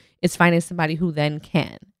you, it's finding somebody who then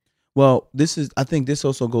can. Well, I think this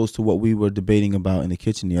also goes to what we were debating about in the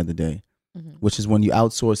kitchen the other day, which is when you're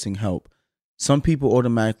outsourcing help. Some people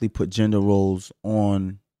automatically put gender roles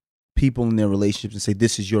on people in their relationships and say,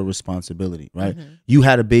 this is your responsibility, right? You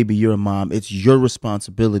had a baby, you're a mom. It's your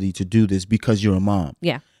responsibility to do this because you're a mom.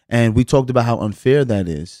 Yeah. And we talked about how unfair that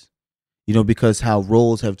is, because how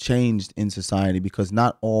roles have changed in society, because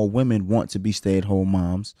not all women want to be stay-at-home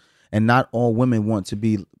moms and not all women want to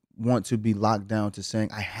be want to be locked down to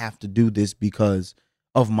saying I have to do this because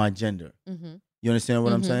of my gender. Mm-hmm. You understand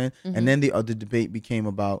what I'm saying? Mm-hmm. And then the other debate became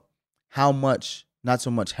about how much, not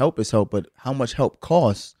so much help is help, but how much help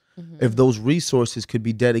costs if those resources could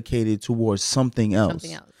be dedicated towards something else.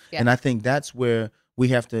 Something else. Yeah. And I think that's where we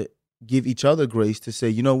have to give each other grace to say,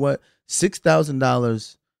 you know what,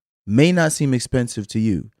 $6,000 may not seem expensive to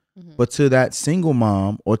you, but to that single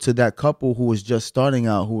mom or to that couple who is just starting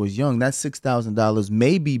out, who is young, that $6,000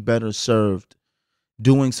 may be better served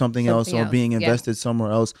doing something else or being invested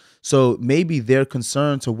somewhere else. So maybe their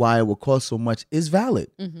concern to why it will cost so much is valid.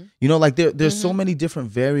 You know, like there's so many different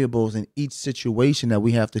variables in each situation that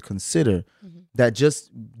we have to consider that just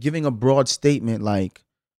giving a broad statement like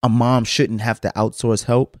a mom shouldn't have to outsource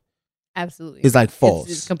help absolutely is like false.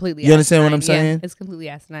 It's completely you understand what I'm asinine. saying? Yeah, it's completely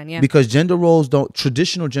asinine. Yeah. Because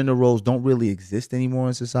traditional gender roles don't really exist anymore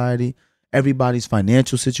in society. Everybody's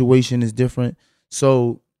financial situation is different.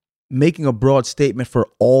 So making a broad statement for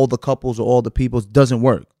all the couples or all the peoples doesn't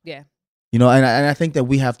work. Yeah. You know, and I think that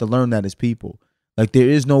we have to learn that as people. Like there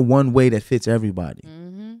is no one way that fits everybody.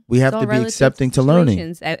 We have to be accepting to learning.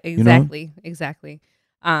 Exactly. Exactly.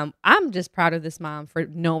 I'm just proud of this mom for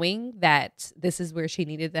knowing that this is where she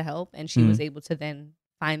needed the help and she was able to then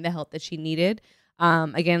find the help that she needed.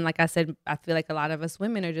 Again, like I said, I feel like a lot of us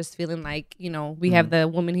women are just feeling like, you know, we have the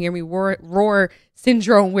woman hear me roar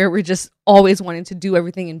syndrome where we're just always wanting to do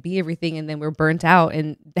everything and be everything. And then we're burnt out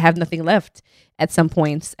and have nothing left at some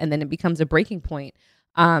points. And then it becomes a breaking point.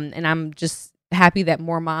 And I'm just happy that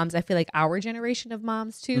more moms, I feel like our generation of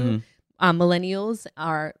moms too, millennials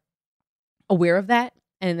are aware of that.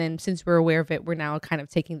 And then since we're aware of it, we're now kind of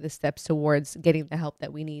taking the steps towards getting the help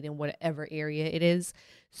that we need in whatever area it is.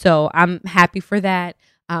 So I'm happy for that.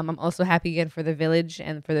 I'm also happy again for the village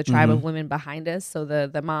and for the tribe of women behind us. So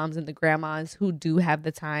the moms and the grandmas who do have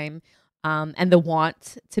the time and the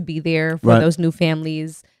want to be there for those new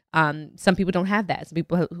families. Some people don't have that. Some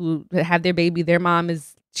people who have their baby, their mom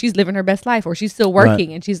she's living her best life or she's still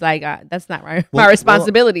working and she's like, that's not my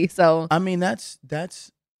responsibility. So I mean, that's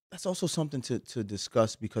also something to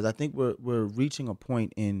discuss because I think we're reaching a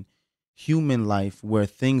point in human life where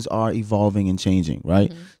things are evolving and changing,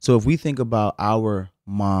 right? So if we think about our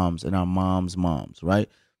moms and our moms' moms, right?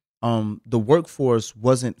 The workforce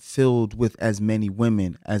wasn't filled with as many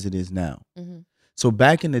women as it is now. So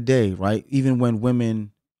back in the day, right, even when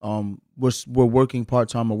women were working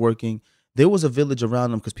part-time or working, there was a village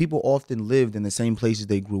around them because people often lived in the same places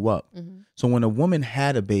they grew up. So when a woman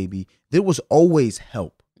had a baby, there was always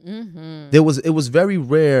help. It was very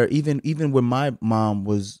rare, even when my mom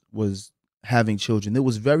was having children, it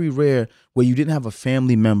was very rare where you didn't have a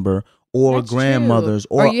family member or grandmothers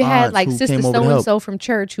or you had like sister so and so from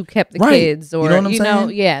church who kept the kids, or you know what I'm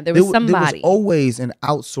saying? There was somebody. There was always an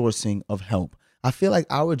outsourcing of help. I feel like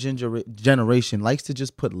our generation likes to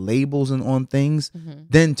just put labels on things,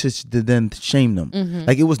 then to shame them.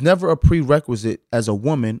 Like it was never a prerequisite as a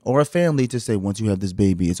woman or a family to say once you have this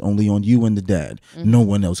baby, it's only on you and the dad. No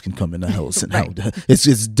one else can come in the house and help.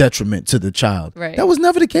 It's detriment to the child. That was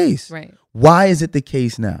never the case. Why is it the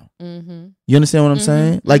case now? You understand what I'm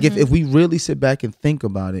saying? Like if we really sit back and think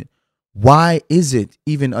about it, why is it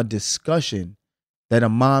even a discussion that a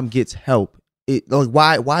mom gets help?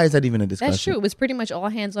 Why is that even a discussion? That's true. It was pretty much all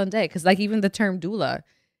hands on deck because like even the term doula,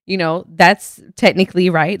 you know, that's technically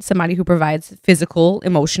right. Somebody who provides physical,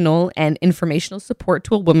 emotional, and informational support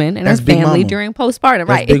to a woman and her family during postpartum.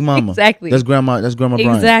 That's Big Mama. Exactly. That's Grandma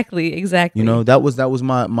Bryant. Exactly. You know, that was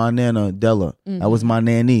my Nana Della. That was my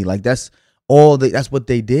nanny. Like that's what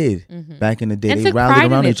they did back in the day. And they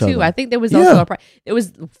rallied around each other. Too. I think there was also a pride. There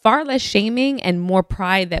was far less shaming and more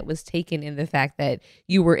pride that was taken in the fact that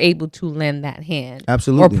you were able to lend that hand.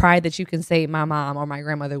 Absolutely. Or pride that you can say my mom or my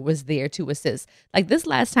grandmother was there to assist. Like this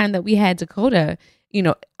last time that we had Dakota, you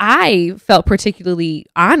know, I felt particularly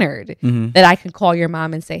honored that I can call your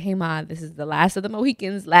mom and say, hey, Ma, this is the last of the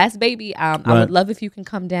Mohicans, last baby. I would love if you can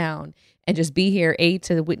come down and just be here, A,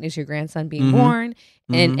 to witness your grandson being born,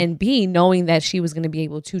 and B, knowing that she was going to be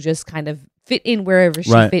able to just kind of fit in wherever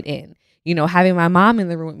she fit in. You know, having my mom in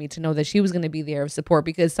the room with me to know that she was going to be there of support.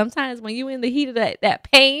 Because sometimes when you're in the heat of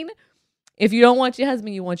that pain, if you don't want your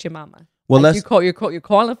husband, you want your mama. Well, like you're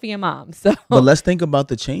calling for your mom. So, but let's think about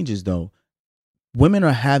the changes, though. Women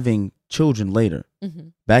are having children later.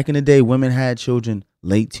 Back in the day, women had children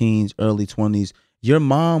late teens, early 20s. Your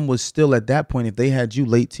mom was still at that point. If they had you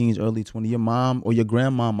late teens, early 20s, your mom or your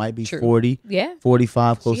grandma might be 40,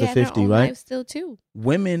 45, close to 50, right? Life still too.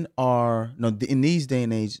 Women are in this day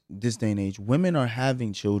and age, women are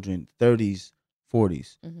having children 30s,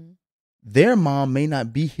 40s. Their mom may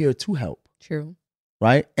not be here to help. True.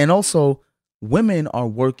 Right? And also, women are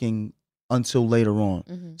working until later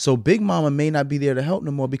on. So Big Mama may not be there to help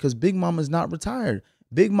no more because Big Mama's not retired.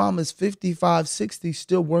 Big Mama's 55, 60,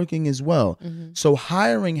 still working as well. So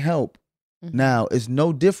hiring help now is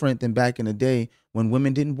no different than back in the day when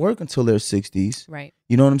women didn't work until their 60s. Right.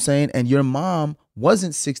 You know what I'm saying? And your mom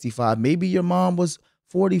wasn't 65. Maybe your mom was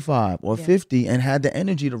 45 or 50 and had the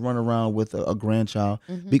energy to run around with a grandchild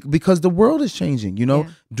because the world is changing. You know,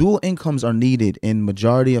 dual incomes are needed in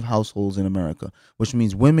majority of households in America, which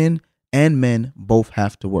means women and men both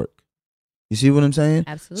have to work. You see what I'm saying?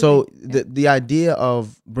 Absolutely. So the idea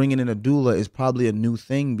of bringing in a doula is probably a new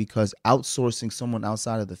thing because outsourcing someone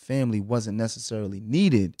outside of the family wasn't necessarily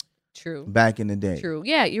needed. True. Back in the day. True.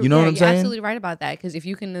 Yeah. You know what I'm you're saying? absolutely right about that. Because if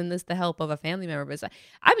you can enlist the help of a family member, but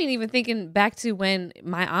I mean, even thinking back to when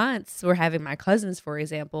my aunts were having my cousins, for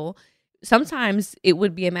example, sometimes it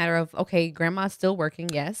would be a matter of, okay, grandma's still working.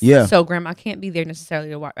 Yes. Yeah. So grandma can't be there necessarily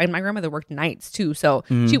to watch. And my grandmother worked nights too. So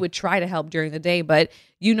she would try to help during the day. But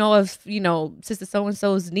sister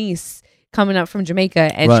so-and-so's niece coming up from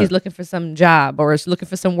Jamaica and she's looking for some job or is looking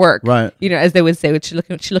for some work. Right. You know, as they would say, she's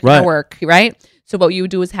looking for work. Right. So what you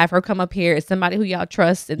would do is have her come up here. It's somebody who y'all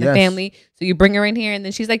trust in the family. So you bring her in here and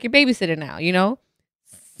then she's like your babysitter now, you know?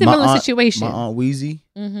 Similar situation. My Aunt Weezy,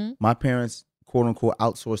 my parents, quote unquote,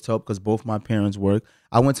 outsourced help because both my parents work.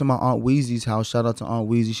 I went to my Aunt Weezy's house. Shout out to Aunt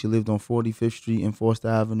Weezy. She lived on 45th Street and Forster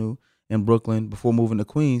Avenue in Brooklyn before moving to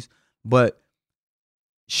Queens. But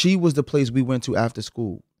she was the place we went to after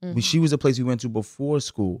school. She was the place we went to before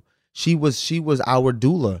school. She was our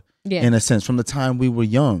doula in a sense from the time we were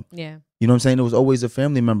young. Yeah. You know what I'm saying? It was always a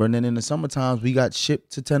family member. And then in the summer times, we got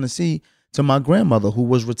shipped to Tennessee to my grandmother who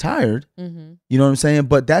was retired. You know what I'm saying?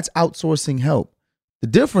 But that's outsourcing help. The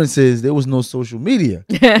difference is there was no social media.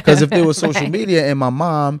 Because if there was social media and my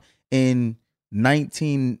mom in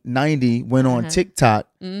 1990 went on TikTok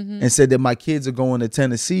and said that my kids are going to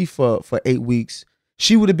Tennessee for 8 weeks,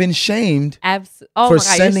 she would have been shamed for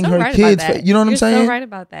sending her kids. You know what I'm saying? You're so right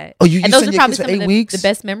about that. Oh, you and those send are your probably kids for some 8 of weeks? the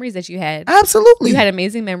best memories that you had. Absolutely. You had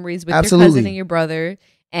amazing memories with your cousin and your brother,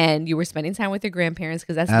 and you were spending time with your grandparents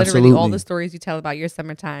because that's literally all the stories you tell about your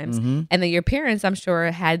summer times. And then your parents, I'm sure,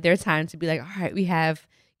 had their time to be like, all right, we have,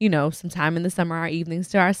 some time in the summer, our evenings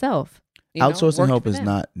to ourselves. Outsourcing help is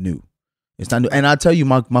not new. It's not new. And I tell you,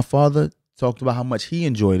 my father talked about how much he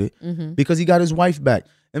enjoyed it because he got his wife back.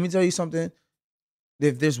 Let me tell you something.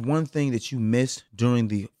 If there's one thing that you miss during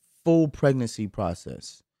the full pregnancy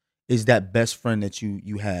process, is that best friend that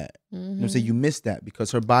you had. You know what I'm saying? You miss that because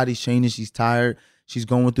her body's changing. She's tired. She's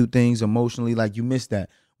going through things emotionally. Like, you miss that.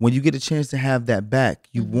 When you get a chance to have that back,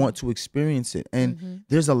 you want to experience it. And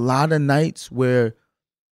there's a lot of nights where,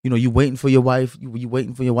 you waiting for your wife. You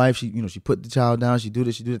waiting for your wife. She, she put the child down. She do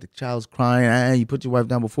this. She do that. The child's crying. You put your wife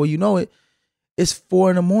down. Before you know it, it's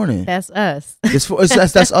 4 a.m. That's us.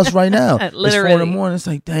 That's us right now. Literally. It's 4 a.m. It's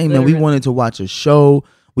like, dang, man, we wanted to watch a show.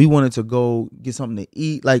 We wanted to go get something to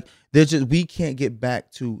eat. Like, we can't get back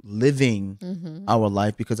to living our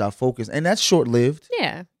life because our focus, and that's short lived.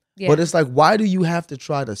 Yeah. But it's like, why do you have to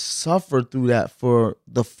try to suffer through that for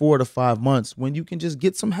the 4 to 5 months when you can just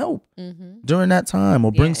get some help during that time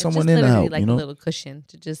or bring someone in to help? Like a little cushion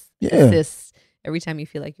to just assist every time you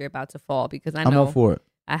feel like you're about to fall. Because I know I'm all for it.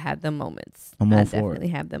 I have them moments. I'm all I for definitely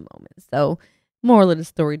have them moments. So, moral of the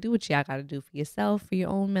story: do what y'all got to do for yourself, for your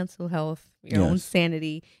own mental health, your own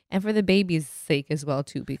sanity, and for the baby's sake as well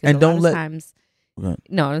too. Because a lot of times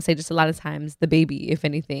No, I would say just a lot of times the baby, if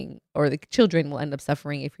anything, or the children will end up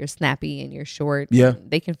suffering if you're snappy and you're short. Yeah.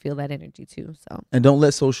 They can feel that energy too. So. And don't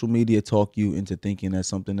let social media talk you into thinking that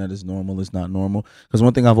something that is normal is not normal. Because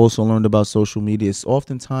one thing I've also learned about social media is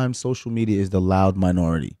oftentimes social media is the loud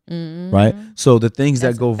minority, right? So the things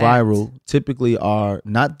that go viral typically are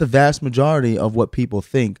not the vast majority of what people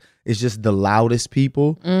think. It's just the loudest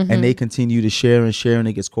people, and they continue to share, and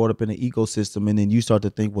it gets caught up in the ecosystem, and then you start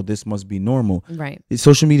to think, well, this must be normal. Right.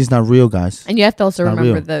 Social media is not real, guys. And you have to also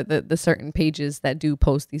remember the certain pages that do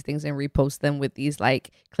post these things and repost them with these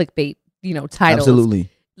like clickbait, titles. Absolutely.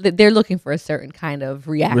 They're looking for a certain kind of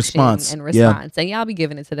reaction and response, and y'all be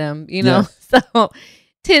giving it to them, So,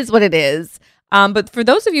 'tis what it is. But for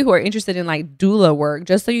those of you who are interested in like doula work,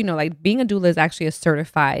 just so you know, like being a doula is actually a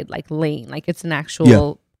certified like lane, like it's an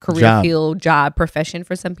actual career field, job, profession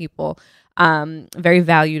for some people. Very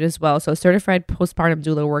valued as well. So certified postpartum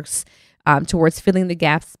doula works towards filling the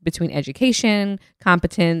gaps between education,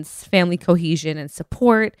 competence, family cohesion, and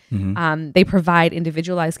support. They provide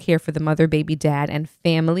individualized care for the mother, baby, dad, and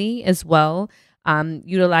family as well,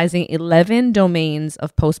 utilizing 11 domains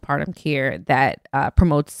of postpartum care that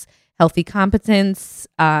promotes healthy competence,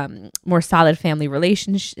 more solid family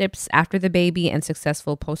relationships after the baby, and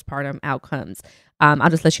successful postpartum outcomes. I'll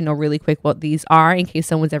just let you know really quick what these are in case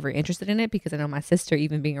someone's ever interested in it, because I know my sister,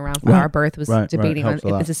 even being around for our birth, was debating on if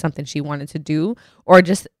this is something she wanted to do, or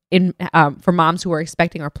just for moms who are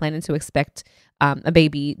expecting or planning to expect a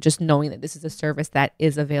baby, just knowing that this is a service that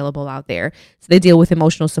is available out there. So they deal with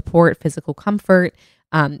emotional support, physical comfort,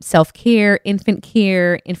 self-care, infant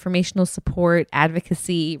care, informational support,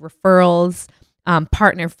 advocacy, referrals,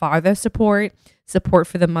 partner father support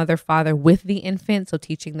for the mother father with the infant, so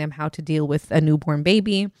teaching them how to deal with a newborn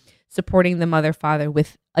baby, supporting the mother father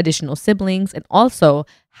with additional siblings, and also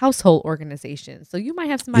household organizations. So you might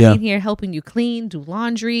have somebody in here helping you clean, do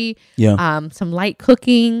laundry, some light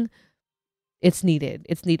cooking. It's needed.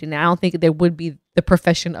 And I don't think there would be the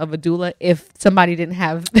profession of a doula if somebody didn't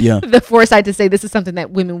have the foresight to say this is something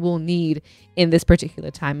that women will need in this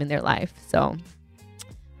particular time in their life. So,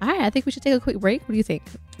 all right, I think we should take a quick break. What do you think?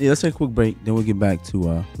 Yeah, let's take a quick break. Then we'll get back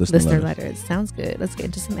to listener letters. Sounds good. Let's get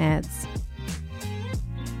into some ads.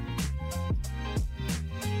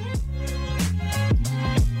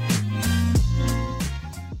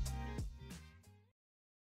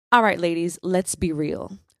 All right, ladies, let's be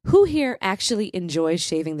real. Who here actually enjoys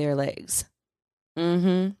shaving their legs?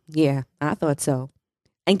 Yeah, I thought so.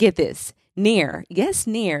 And get this, Nair, yes,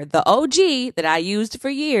 Nair, the OG that I used for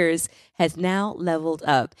years, has now leveled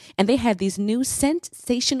up. And they have these new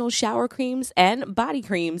sensational shower creams and body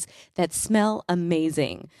creams that smell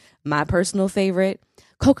amazing. My personal favorite,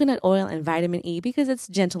 coconut oil and vitamin E, because it's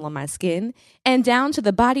gentle on my skin, and down to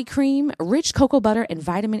the body cream, rich cocoa butter and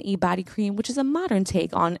vitamin E body cream, which is a modern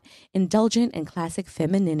take on indulgent and classic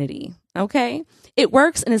femininity. Okay? It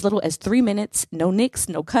works in as little as 3 minutes, no nicks,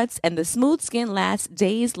 no cuts, and the smooth skin lasts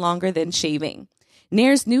days longer than shaving.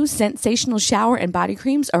 Nair's new sensational shower and body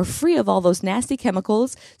creams are free of all those nasty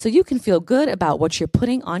chemicals, so you can feel good about what you're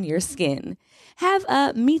putting on your skin. Have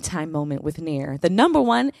a me time moment with Nair, the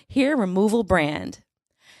 #1 hair removal brand.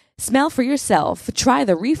 Smell for yourself. Try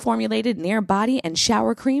the reformulated Nair body and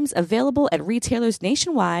shower creams available at retailers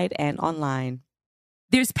nationwide and online.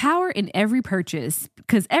 There's power in every purchase,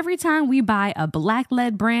 because every time we buy a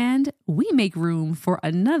black-led brand, we make room for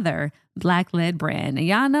another black-led brand. And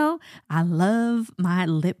y'all know I love my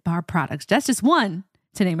lip bar products. That's just one,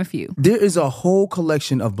 to name a few. There is a whole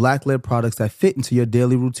collection of black-led products that fit into your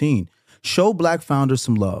daily routine. Show Black founders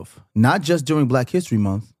some love, not just during Black History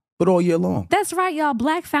Month, but all year long. That's right, y'all.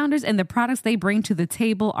 Black founders and the products they bring to the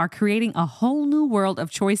table are creating a whole new world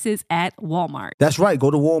of choices at Walmart. That's right.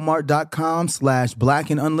 Go to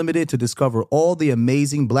walmart.com/blackandunlimited to discover all the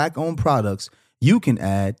amazing Black-owned products you can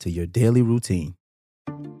add to your daily routine.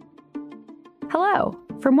 Hello.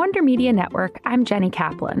 From Wonder Media Network, I'm Jenny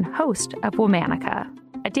Kaplan, host of Womanica,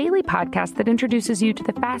 a daily podcast that introduces you to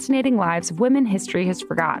the fascinating lives of women history has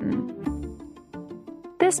forgotten.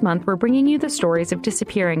 This month, we're bringing you the stories of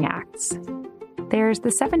disappearing acts. There's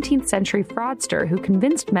the 17th century fraudster who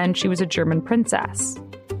convinced men she was a German princess.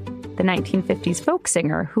 The 1950s folk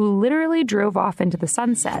singer who literally drove off into the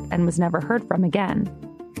sunset and was never heard from again.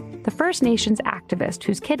 The First Nations activist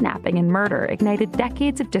whose kidnapping and murder ignited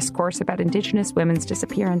decades of discourse about Indigenous women's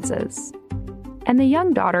disappearances. And the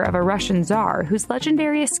young daughter of a Russian czar whose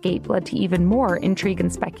legendary escape led to even more intrigue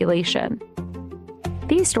and speculation.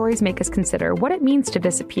 These stories make us consider what it means to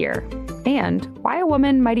disappear, and why a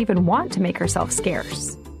woman might even want to make herself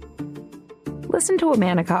scarce. Listen to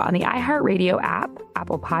Womanica on the iHeartRadio app,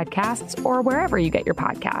 Apple Podcasts, or wherever you get your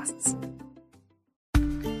podcasts.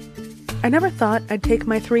 I never thought I'd take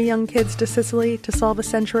my 3 young kids to Sicily to solve a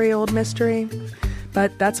century-old mystery,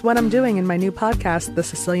 but that's what I'm doing in my new podcast, The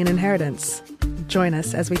Sicilian Inheritance. Join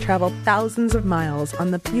us as we travel thousands of miles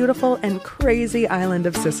on the beautiful and crazy island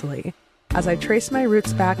of Sicily, as I trace my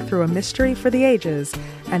roots back through a mystery for the ages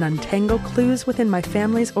and untangle clues within my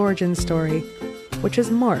family's origin story, which has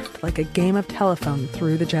morphed like a game of telephone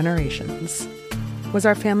through the generations. Was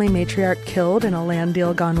our family matriarch killed in a land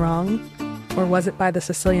deal gone wrong? Or was it by the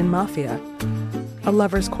Sicilian mafia? A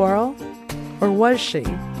lover's quarrel? Or was she,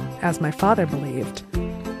 as my father believed,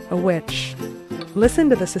 a witch? Listen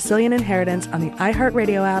to The Sicilian Inheritance on the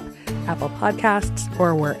iHeartRadio app, Apple Podcasts,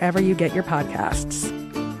 or wherever you get your podcasts.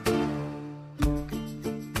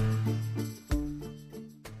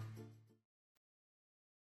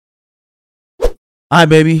 All right,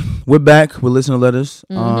 baby. We're back with listener letters.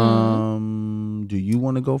 Do you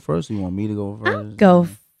want to go first or you want me to go first? I'll go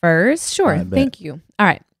first. Sure. Right, thank you. All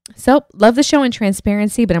right. So, love the show and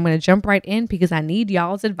transparency, but I'm going to jump right in because I need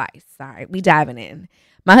y'all's advice. All right, we diving in.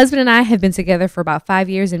 My husband and I have been together for about 5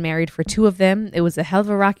 years and married for 2 of them. It was a hell of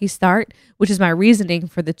a rocky start, which is my reasoning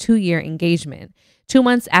for the 2-year engagement. 2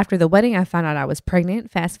 months after the wedding, I found out I was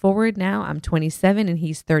pregnant. Fast forward now, I'm 27 and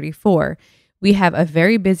he's 34. We have a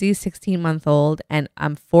very busy 16-month-old and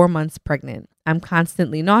I'm 4 months pregnant. I'm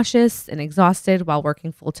constantly nauseous and exhausted while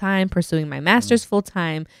working full-time, pursuing my master's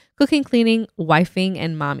full-time, cooking, cleaning, wifing,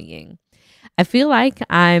 and mommying. I feel like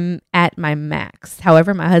I'm at my max.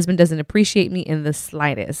 However, my husband doesn't appreciate me in the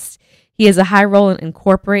slightest. He has a high role in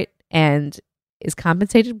corporate and is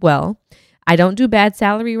compensated well. I don't do bad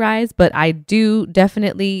salary rise, but I do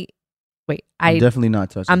definitely... I'm definitely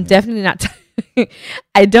not touching I'm him. definitely not...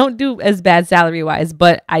 I don't do as bad salary-wise,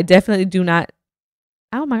 but I definitely do not...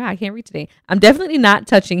 Oh my God, I can't read today. I'm definitely not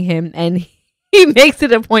touching him, and he makes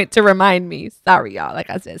it a point to remind me. Sorry, y'all. Like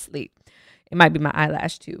I said, sleep. It might be my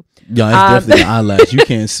eyelash, too. Yo, it's definitely an eyelash. You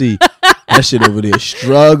can't see. That shit over there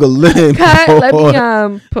struggling. Let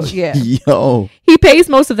me, yeah. Yo. He pays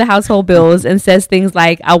most of the household bills and says things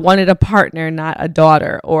like, I wanted a partner, not a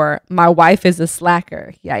daughter, or my wife is a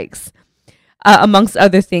slacker. Yikes. Amongst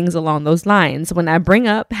other things along those lines. When I bring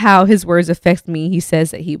up how his words affect me, he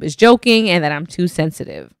says that he was joking and that I'm too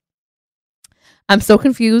sensitive. I'm so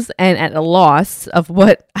confused and at a loss of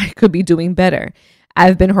what I could be doing better.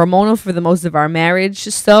 I've been hormonal for the most of our marriage,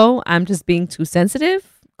 so I'm just being too sensitive? ?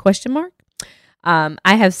 I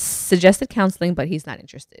have suggested counseling, but he's not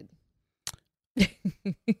interested.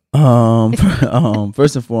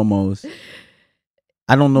 First and foremost,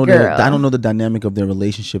 I don't know the dynamic of their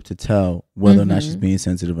relationship to tell whether or not she's being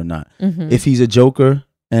sensitive or not. If he's a joker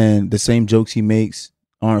and the same jokes he makes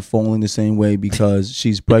aren't falling the same way because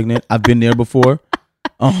she's pregnant, I've been there before.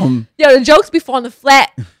 Yo, the jokes be falling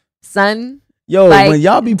flat, son. Yo, like, when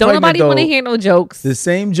y'all be don't pregnant, nobody want to hear no jokes. The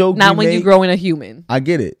same joke not you when make, you growing a human. I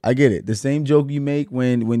get it. The same joke you make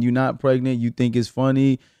when you're not pregnant, you think it's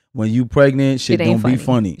funny. When you pregnant, shit don't be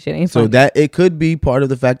funny. Shit ain't so funny. That it could be part of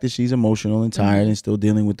the fact that she's emotional and tired and still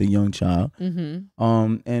dealing with the young child.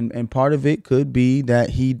 And part of it could be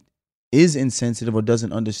that he is insensitive or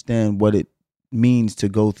doesn't understand what it means to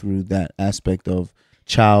go through that aspect of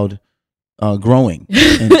child growing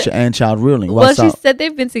and child rearing. Well, she said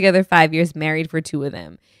they've been together 5 years, married for 2 of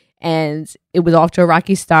them. And it was off to a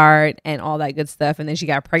rocky start and all that good stuff. And then she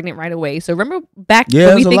got pregnant right away. So remember back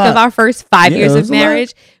when we think of our first 5 years of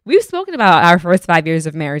marriage, we've spoken about our first 5 years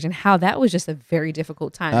of marriage and how that was just a very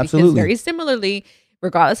difficult time. Absolutely. Because very similarly,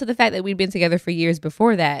 regardless of the fact that we'd been together for years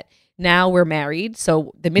before that, now we're married.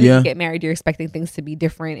 So the minute you get married, you're expecting things to be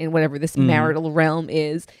different in whatever this marital realm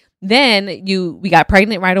is. Then we got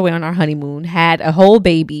pregnant right away on our honeymoon, had a whole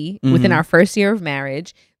baby within our first year of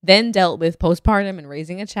marriage, then dealt with postpartum and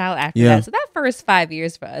raising a child after that. So that first 5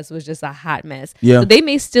 years for us was just a hot mess. So they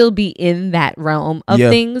may still be in that realm of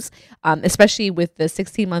things, especially with the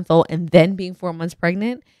 16-month-old and then being 4 months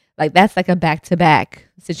pregnant. Like that's like a back-to-back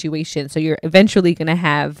situation. So you're eventually going to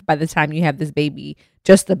have, by the time you have this baby,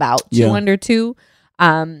 just about 2 under 2.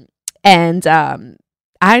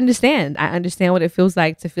 I understand. I understand what it feels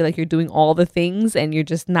like to feel like you're doing all the things and you're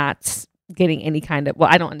just not getting any kind of, well,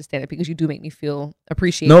 I don't understand it because you do make me feel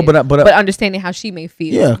appreciated. No, but understanding how she may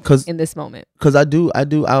feel in this moment. Because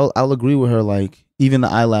I'll agree with her. Like even the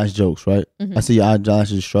eyelash jokes, right? I see your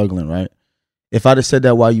eyelashes is struggling, right? If I'd have said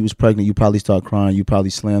that while you was pregnant, you probably start crying. You probably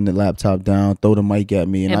slam the laptop down, throw the mic at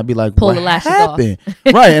me, and I'd be like, pull "What the lashes happened?"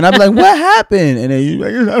 Right? And I'd be like, "What happened?" And then you're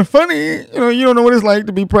like, "It's not funny. You don't know what it's like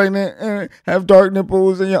to be pregnant and have dark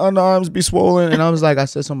nipples and your underarms be swollen." And I was like, "I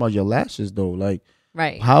said something about your lashes, though. Like,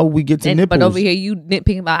 right? How we get to nipples?" But over here, you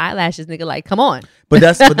nitpicking about eyelashes, nigga. Like, come on. But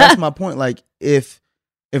that's my point. Like, if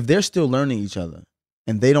they're still learning each other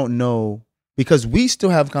and they don't know. Because we still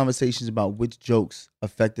have conversations about which jokes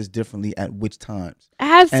affect us differently at which times.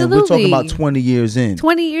 Absolutely. And we're talking about 20 years in.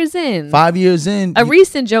 20 years in. 5 years in. A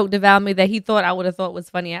recent joke devoured me that he thought I would have thought was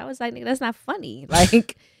funny. I was like, nigga, that's not funny.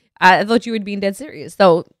 Like, I thought you were being dead serious.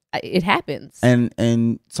 So it happens.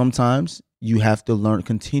 And sometimes you have to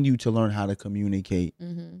continue to learn how to communicate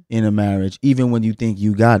in a marriage, even when you think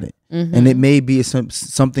you got it. And it may be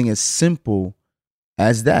something as simple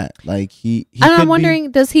as that. Like he and I'm wondering,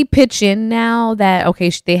 does he pitch in now that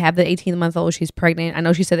they have the 18-month-old, she's pregnant? I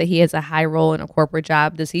know she said that he has a high role in a corporate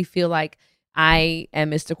job. Does he feel like I am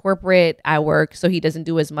Mr. Corporate, I work, so he doesn't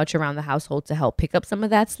do as much around the household to help pick up some of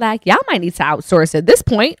that slack? Y'all might need to outsource at this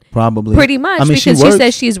point. Probably. Pretty much. I mean, because she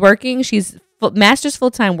says she's working, she's master's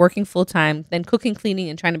full-time, working full-time, then cooking, cleaning,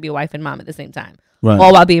 and trying to be a wife and mom at the same time. Right.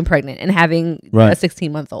 All while being pregnant and having a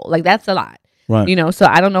 16-month-old. Like, that's a lot. Right. You know, so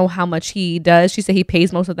I don't know how much he does. She said he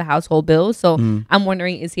pays most of the household bills. So I'm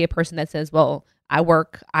wondering, is he a person that says, well, I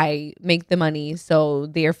work, I make the money, so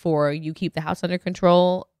therefore you keep the house under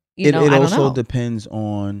control? You know, it I don't also know. depends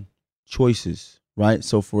on choices, right?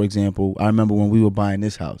 So, for example, I remember when we were buying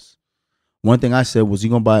this house, one thing I said was,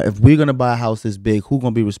 if we're gonna buy a house this big, who's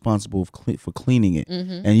gonna be responsible for cleaning it?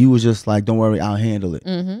 And you was just like, don't worry, I'll handle it,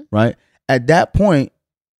 right? At that point,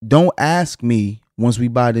 don't ask me once we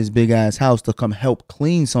buy this big ass house to come help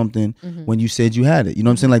clean something when you said you had it. You know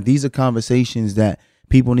what I'm saying? Like, these are conversations that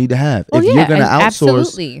people need to have. Well, if you're gonna outsource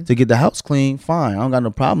absolutely. to get the house clean, fine. I don't got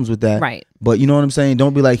no problems with that. Right. But you know what I'm saying?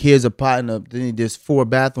 Don't be like, here's a pot and there's 4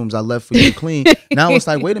 bathrooms I left for you to clean. Now it's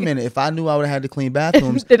like, wait a minute. If I knew I would have had to clean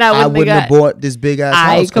bathrooms, then I wouldn't have bought this big ass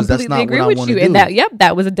house, because that's not what I want to do. And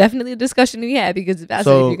that was definitely a discussion we had, because I said, if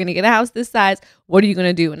you're going to get a house this size, what are you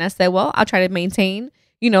going to do? And I said, well, I'll try to maintain,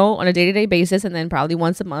 you know, on a day-to-day basis, and then probably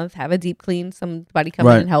once a month have a deep clean, somebody come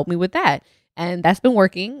in and help me with that. And that's been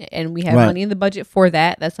working, and we have money in the budget for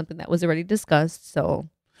that. That's something that was already discussed. So,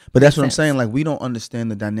 but that's what I'm saying. Like, we don't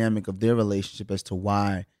understand the dynamic of their relationship as to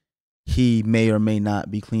why he may or may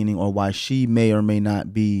not be cleaning, or why she may or may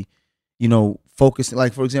not be, you know, focusing.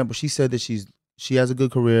 Like, for example, she said that she has a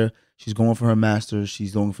good career. She's going for her master's.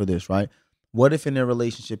 She's going for this, right? What if in their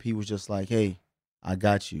relationship he was just like, hey, I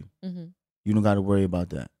got you. You don't got to worry about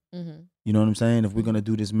that. You know what I'm saying? If we're going to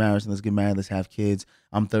do this marriage and let's get married, let's have kids.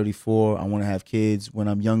 I'm 34. I want to have kids when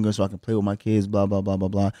I'm younger so I can play with my kids, blah, blah, blah, blah,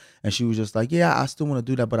 blah. And she was just like, yeah, I still want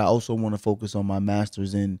to do that, but I also want to focus on my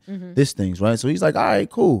master's in this things, right? So he's like, all right,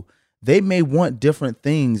 cool. They may want different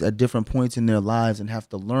things at different points in their lives and have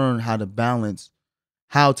to learn how to balance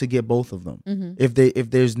how to get both of them if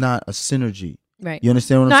there's not a synergy. Right. You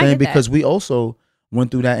understand what I'm saying? Because we also went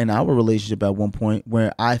through that in our relationship at one point,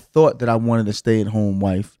 where I thought that I wanted a stay-at-home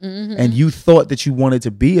wife, and you thought that you wanted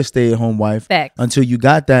to be a stay-at-home wife. Facts. Until you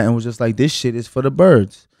got that and was just like, this shit is for the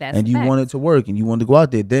birds. That's and you facts. wanted to work and you wanted to go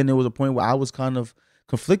out there. Then there was a point where I was kind of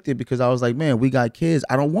conflicted, because I was like, man, we got kids.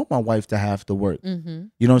 I don't want my wife to have to work. You know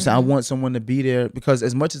what I'm saying? I want someone to be there, because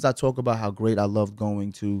as much as I talk about how great I loved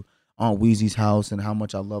going to Aunt Weezy's house and how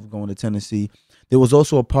much I loved going to Tennessee, there was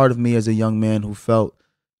also a part of me as a young man who felt,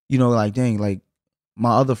 you know, like, dang, like,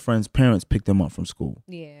 my other friends' parents picked them up from school.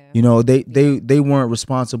 Yeah. You know, they weren't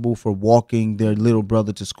responsible for walking their little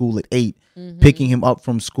brother to school at 8, picking him up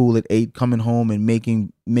from school at 8, coming home and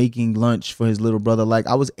making lunch for his little brother. Like,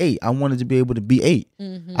 I was 8. I wanted to be able to be 8. I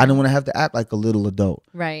didn't want to have to act like a little adult.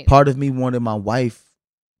 Right. Part of me wanted my wife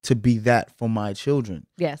to be that for my children.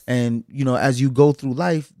 Yes. And, you know, as you go through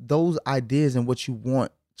life, those ideas and what you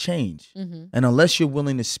want change. And unless you're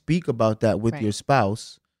willing to speak about that with your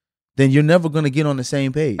spouse, then you're never going to get on the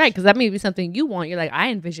same page. Right, because that may be something you want. You're like, I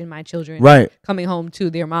envision my children coming home to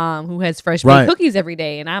their mom who has fresh baked cookies every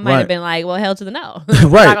day. And I might have been like, well, hell to the no. What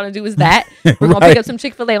we're not going to do is that. We're going to pick up some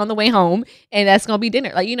Chick-fil-A on the way home, and that's going to be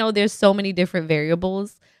dinner. Like, you know, there's so many different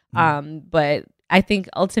variables. But I think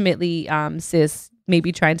ultimately, sis,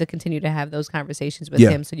 maybe trying to continue to have those conversations with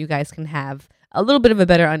him so you guys can have a little bit of a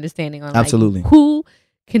better understanding on like, who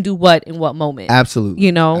can do what in what moment. Absolutely.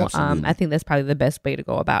 You know, I think that's probably the best way to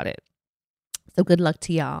go about it. So good luck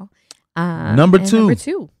to y'all. Number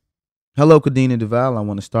two. Hello, Kadena Duval. I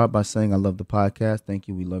want to start by saying I love the podcast. Thank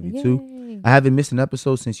you. We love you too. I haven't missed an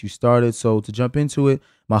episode since you started. So to jump into it,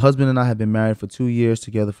 my husband and I have been married for 2 years,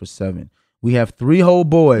 together for 7. We have 3 whole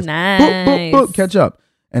boys. Nice. Boop, boop, boop. Catch up.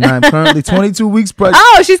 And I am currently 22 weeks pregnant.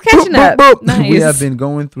 Oh, she's catching up. Boop, boop. Nice. We have been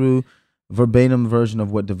going through verbatim version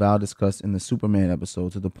of what Duval discussed in the Superman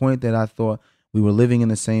episode, to the point that I thought we were living in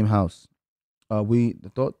the same house. We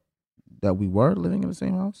thought that we were living in the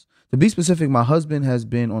same house. To be specific, my husband has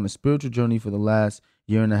been on a spiritual journey for the last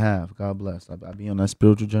 1.5 years. God bless. I be on that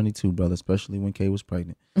spiritual journey too, brother, especially when Kay was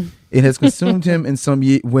pregnant. It has consumed him in some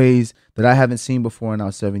ways that I haven't seen before in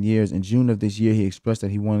our 7 years. In June of this year, he expressed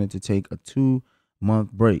that he wanted to take a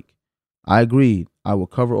 2-month break. I agreed. I will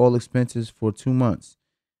cover all expenses for 2 months.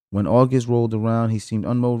 When August rolled around, he seemed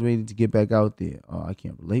unmotivated to get back out there. Oh, I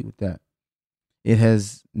can't relate with that. It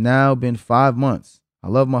has now been 5 months. I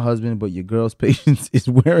love my husband, but your girl's patience is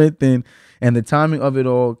wearing thin, and the timing of it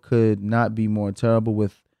all could not be more terrible,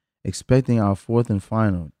 with expecting our 4th and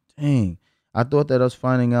final. Dang. I thought that us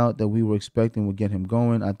finding out that we were expecting would get him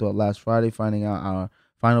going. I thought last Friday finding out our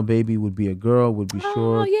final baby would be a girl would be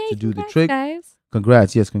sure to do the trick. Guys.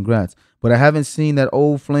 Congrats. Yes, congrats. But I haven't seen that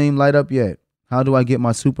old flame light up yet. How do I get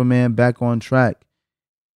my Superman back on track?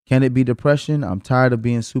 Can it be depression? I'm tired of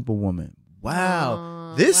being Superwoman.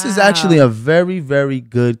 Wow. This is actually a very, very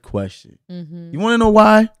good question. You want to know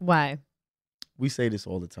why? Why? We say this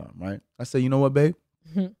all the time, right? I say, you know what, babe?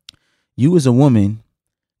 You as a woman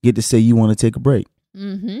get to say you want to take a break.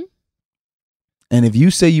 Mm-hmm. And if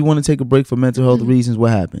you say you want to take a break for mental health reasons,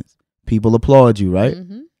 what happens? People applaud you, right?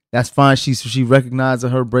 Mm-hmm. That's fine. She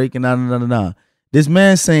recognizes her break and nah. This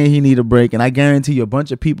man saying he need a break, and I guarantee you a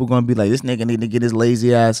bunch of people going to be like, this nigga need to get his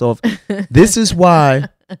lazy ass off. This is why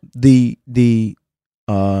the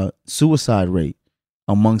suicide rate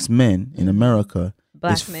amongst men in America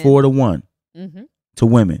Black is men. 4-1 to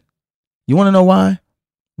women. You want to know why?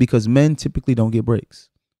 Because men typically don't get breaks.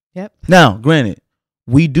 Yep. Now, granted,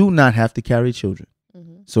 we do not have to carry children.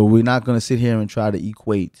 So we're not going to sit here and try to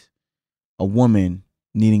equate a woman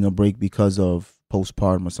needing a break because of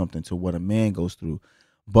postpartum or something to what a man goes through.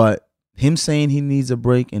 But him saying he needs a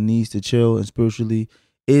break and needs to chill and spiritually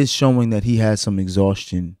is showing that he has some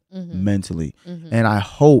exhaustion mentally. And I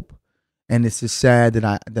hope, and it's just sad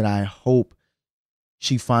that I hope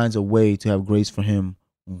she finds a way to have grace for him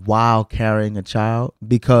while carrying a child,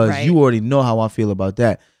 because you already know how I feel about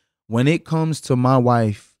that. When it comes to my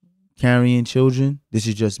wife carrying children, this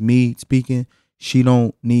is just me speaking, she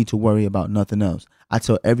don't need to worry about nothing else. I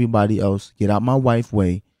tell everybody else, get out my wife's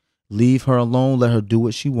way, leave her alone, let her do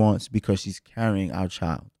what she wants because she's carrying our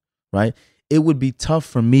child, right? It would be tough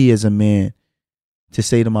for me as a man to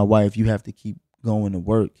say to my wife, you have to keep going to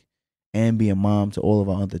work and be a mom to all of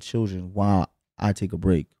our other children while I take a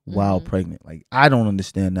break, while pregnant. Like, I don't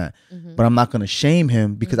understand that. But I'm not going to shame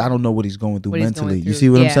him because I don't know what he's going through mentally. You see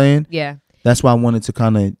what I'm saying? Yeah. That's why I wanted to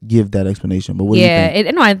kind of give that explanation. But what do you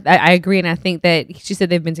think? No, I agree, and I think that she said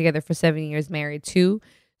they've been together for 7 years, married too.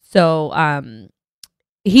 So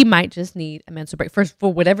he might just need a mental break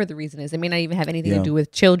for whatever the reason is. It may not even have anything to do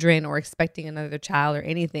with children or expecting another child or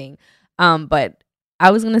anything. But I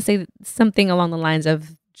was gonna say something along the lines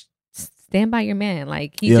of stand by your man.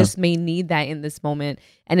 Like, he just may need that in this moment,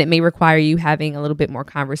 and it may require you having a little bit more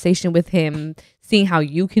conversation with him, seeing how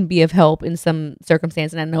you can be of help in some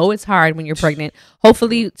circumstance. And I know it's hard when you're pregnant.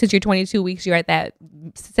 Hopefully, since you're 22 weeks, you're at that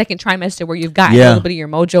second trimester where you've gotten a little bit of your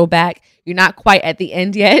mojo back. You're not quite at the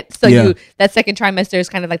end yet. So that second trimester is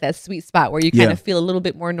kind of like that sweet spot where you kind of feel a little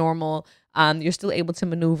bit more normal. You're still able to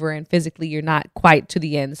maneuver, and physically you're not quite to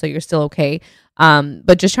the end, so you're still okay.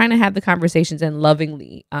 But just trying to have the conversations and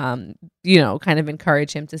lovingly, kind of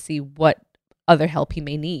encourage him to see what other help he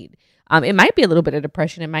may need. It might be a little bit of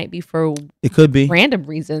depression. It might be for random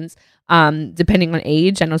reasons, depending on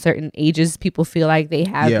age. I know certain ages people feel like they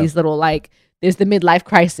have these little, like, there's the midlife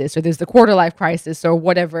crisis or there's the quarter life crisis or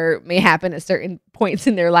whatever may happen at certain points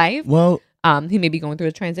in their life. Well, he may be going through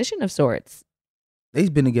a transition of sorts.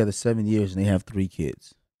 They've been together 7 years and they have 3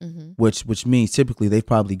 kids, which means typically they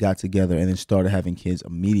probably got together and then started having kids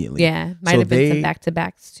immediately. Yeah, might have been some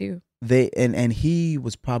back-to-backs too. And he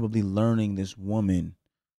was probably learning this woman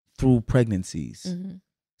through pregnancies.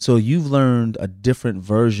 So you've learned a different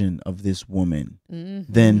version of this woman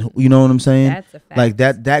than, you know what I'm saying? That's a fact. Like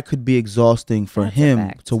that could be exhausting for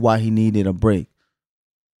him to why he needed a break.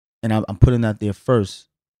 And I'm putting that there first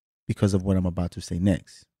because of what I'm about to say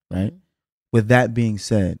next, right? With that being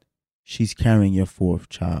said, she's carrying your 4th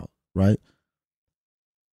child, right?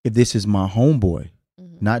 If this is my homeboy,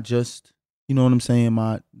 not just, you know what I'm saying,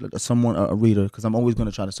 a reader, because I'm always going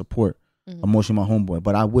to try to support emotional my homeboy,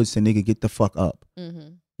 but I would say, nigga, get the fuck up.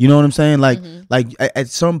 You know what I'm saying? Like at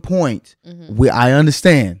some point, I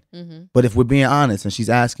understand, but if we're being honest, and she's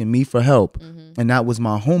asking me for help, and that was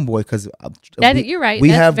my homeboy, because you're right.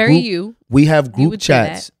 That's very you. We have group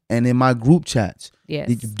chats, and in my group chats, yes,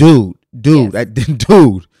 dude,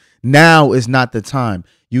 now is not the time.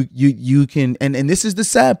 You can, and this is the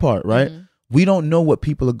sad part, right? We don't know what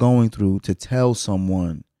people are going through to tell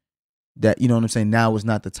someone that, you know what I'm saying, now is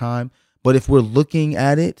not the time. But if we're looking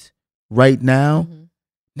at it right now,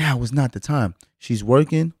 now is not the time. She's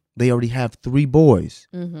working. They already have 3 boys,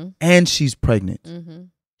 and she's pregnant.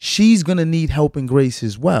 She's going to need help and grace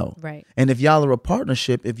as well. Right. And if y'all are a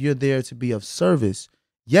partnership, if you're there to be of service,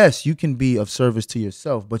 yes, you can be of service to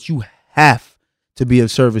yourself, but you have to be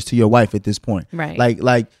of service to your wife at this point. Right.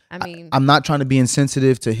 Like I mean, I'm not trying to be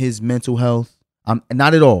insensitive to his mental health. I'm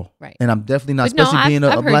not at all. Right. And I'm definitely not, but especially being a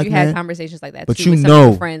black man. I've heard you had conversations like that but too, you with some know, of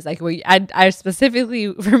your friends. Like, I specifically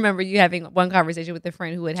remember you having one conversation with a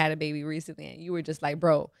friend who had a baby recently, and you were just like,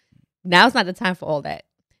 bro, now's not the time for all that.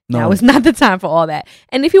 No. Now is not the time for all that.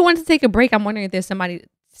 And if you want to take a break, I'm wondering if there's somebody,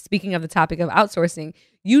 speaking of the topic of outsourcing,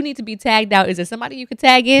 you need to be tagged out. Is there somebody you could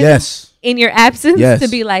tag in? Yes. In your absence, yes, to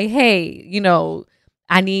be like, hey,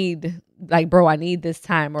 I need, like, bro, I need this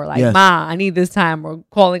time, or like, yes, ma, I need this time, or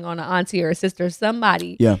calling on an auntie or a sister or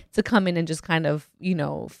somebody to come in and just kind of,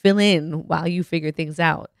 fill in while you figure things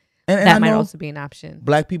out. And that might also be an option.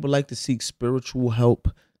 Black people like to seek spiritual help.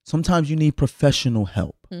 Sometimes you need professional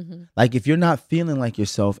help. Mm-hmm. Like if you're not feeling like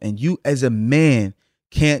yourself and you as a man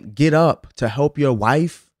can't get up to help your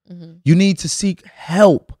wife, Mm-hmm. you need to seek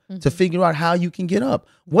help to Mm-hmm. figure out how you can get up.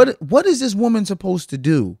 What is this woman supposed to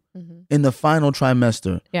do Mm-hmm. in the final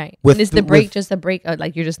trimester? Right. With And is the break just a break?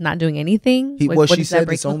 Like you're just not doing anything? Well, she does that said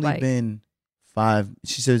break it's look only like? been 5.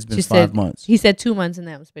 She said it's been She 5 said- months. He said 2 months, and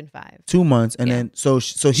now it's been 5. 2 months, and Yeah. then so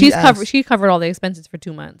he asked, She covered all the expenses for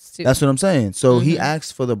 2 months too. That's what I'm saying. So he Mhm.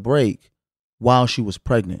 asked for the break while she was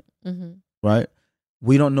pregnant, Mm-hmm. right?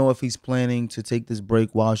 We don't know if he's planning to take this break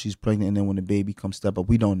while she's pregnant, and then when the baby comes step up,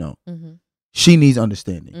 we don't know. Mm-hmm. She needs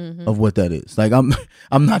understanding Mhm. of what that is. Like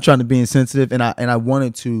I'm not trying to be insensitive, and I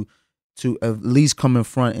wanted to at least come in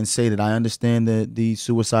front and say that I understand the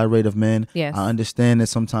suicide rate of men. Yes. I understand that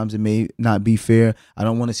sometimes it may not be fair. I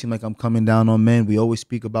don't want to seem like I'm coming down on men. We always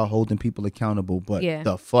speak about holding people accountable, but Yeah.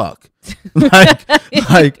 the fuck,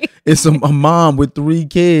 like it's a mom with 3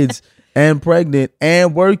 kids and pregnant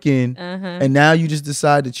and working, Uh-huh. and now you just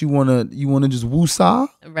decide that you wanna just woosah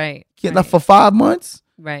Right. get Right. for 5 months.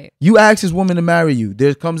 Right. You ask this woman to marry you.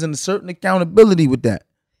 There comes in a certain accountability with that.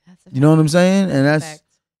 That's a You know what I'm saying? And that's fact.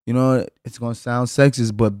 you know, it's gonna sound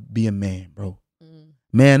sexist, but be a man, bro. Mm.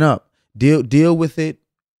 Man up. Deal with it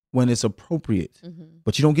when it's appropriate. Mhm.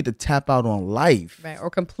 But you don't get to tap out on life. Right. Or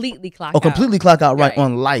completely clock Or out. completely clock out right Right.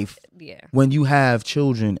 on life Yeah. when you have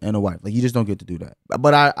children and a wife. Like you just don't get to do that.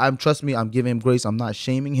 But I'm trust me, I'm giving him grace. I'm not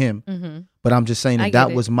shaming him. Mm-hmm. But I'm just saying I that get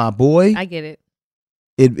that it. was my boy. I get it.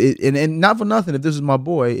 And not for nothing. If this is my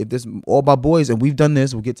boy, if this all my boys and we've done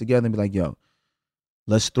this, we'll get together and be like, yo,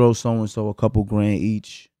 let's throw so and so a couple grand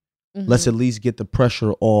each. Let's at least get the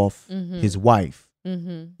pressure off his wife.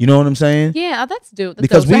 Mm-hmm. You know what I'm saying? Yeah, that's dope. That's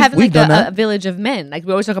Because dope. So having we've like done that. a village of men, like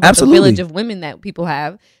we always talk about Absolutely. the village of women that people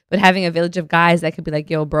have, but having a village of guys that could be like,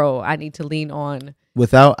 "Yo, bro, I need to lean on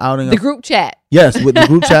Without outing the group chat." Yes, with the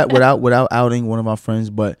group chat without outing one of our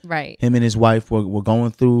friends, but Right. him and his wife were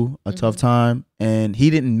going through a tough Mhm. time, and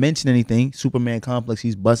he didn't mention anything. Superman complex,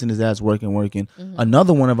 he's busting his ass working. Mhm.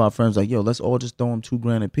 Another one of our friends like, yo, let's all just throw him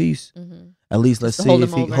 $2,000 a piece. Mm-hmm. At least let's to see hold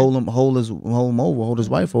if him he over. hold him over, hold his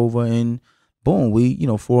wife over, and boom, we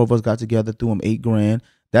 4 of us got together, threw him $8,000.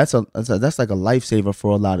 That's like a lifesaver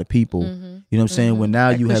for a lot of people. Mm-hmm. You know what I'm saying? When now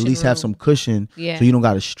That you at cushion least have room. some cushion, Yeah. so you don't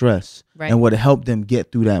got to stress, Right. and what help them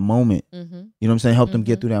get through that moment. Mm-hmm. You know what I'm saying? Help them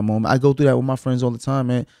get Mhm. through that moment. I go through that with my friends all the time,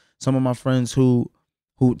 man. Some of my friends who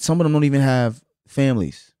some of them don't even have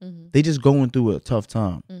families. Mm-hmm. They just going through a tough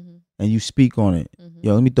time, Mm-hmm. and you speak on it. Mm-hmm.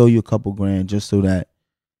 Yo, let me throw you a couple grand just so that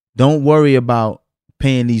don't worry about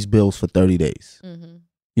paying these bills for 30 days. Mm-hmm.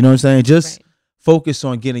 You know what I'm saying? Just Right. focus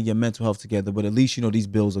on getting your mental health together, but at least you know these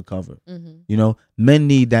bills are covered. Mm-hmm. You know, men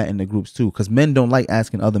need that in the groups too, because men don't like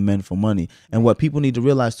asking other men for money. And what people need to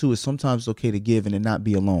realize too is sometimes it's okay to give and then not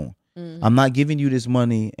be alone. Mm-hmm. I'm not giving you this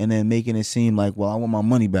money and then making it seem like, well, I want my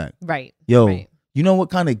money back. Right. Yo, Right. you know what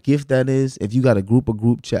kind of gift that is? If you got a group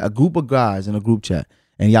of guys in a group chat,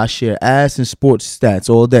 and y'all share ass and sports stats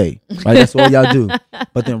all day, right? That's all y'all do.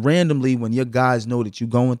 But then randomly, when your guys know that you're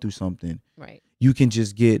going through something, Right. you can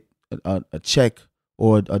just get a check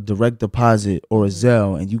or a direct deposit or a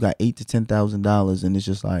Zelle, and you got $8,000 to $10,000, and it's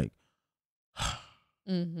just like,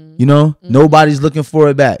 Mm-hmm. you know, nobody's looking for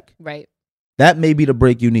it back. Right. That may be the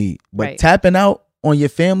break you need. But Right. tapping out on your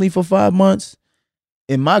family for 5 months,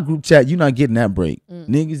 in my group chat, you're not getting that break.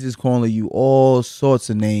 Niggas is calling you all sorts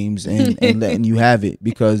of names and letting you have it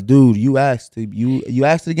because, dude, you asked to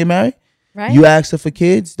get married. Right. You asked her for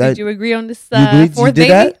kids. Did you agree on this you agreed? fourth You did baby?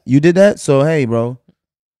 that. You did that. So hey, bro,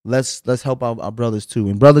 let's help our brothers too.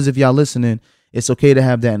 And brothers, if y'all listening, it's okay to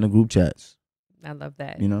have that in the group chats. I love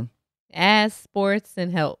that. You know, Ass, sports,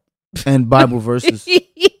 and help. and Bible verses.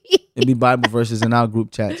 It'd be Bible verses in our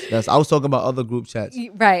group chats. I was talking about other group chats.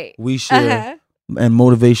 Right. We share Uh-huh. and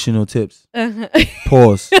motivational tips. Uh-huh.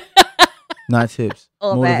 Pause. Not tips.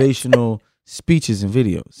 All that. Motivational speeches and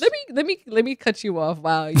videos. Let me cut you off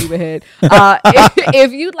while you ahead.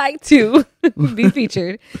 If you'd like to be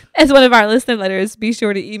featured as one of our listener letters, be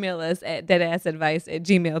sure to email us at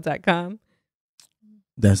deadassadvice@gmail.com.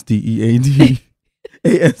 That's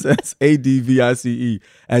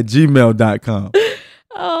DEADASSADVICE@gmail.com.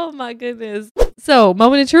 Oh my goodness. So,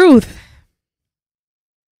 moment of truth.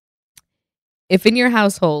 If in your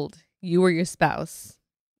household you or your spouse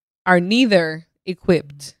are neither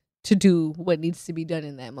equipped to do what needs to be done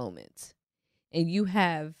in that moment, and you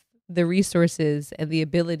have the resources and the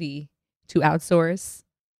ability to outsource,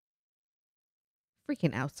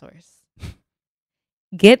 freaking outsource.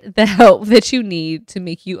 Get the help that you need to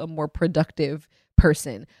make you a more productive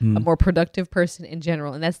person, a more productive person in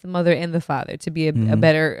general. And that's the mother and the father, to be a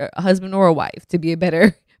better husband or a wife, to be a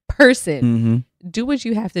better person. do what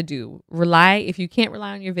you have to do. Rely, if you can't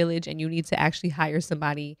rely on your village and you need to actually hire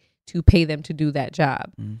somebody to pay them to do that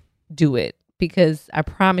job, do it. Because I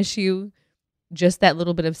promise you, just that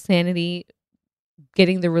little bit of sanity,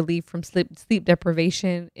 getting the relief from sleep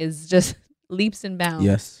deprivation is just leaps and bounds.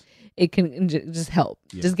 Yes. It can just help.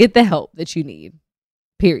 Yeah. Just get the help that you need.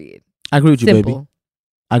 Period. I agree with you, Simple. baby.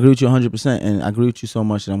 I agree with you 100%. And I agree with you so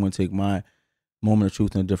much that I'm going to take my moment of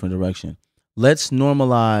truth in a different direction. Let's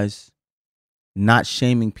normalize not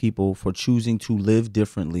shaming people for choosing to live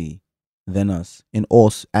differently than us in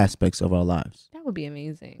all aspects of our lives. That would be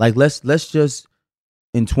amazing. Like, let's just,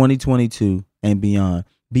 in 2022 and beyond,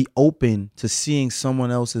 be open to seeing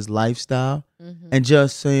someone else's lifestyle and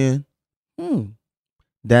just saying,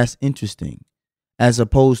 that's interesting. As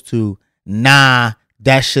opposed to, nah,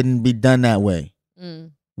 that shouldn't be done that way.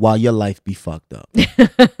 While your life be fucked up.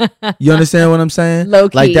 You understand what I'm saying? Low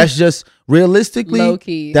key. Like, that's just realistically, Low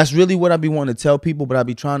key. that's really what I be wanting to tell people, but I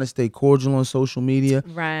be trying to stay cordial on social media.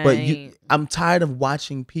 Right. But I'm tired of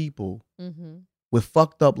watching people with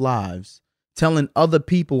fucked up lives telling other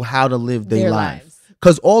people how to live their lives.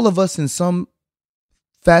 Because all of us in some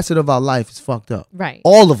facet of our life is fucked up. Right.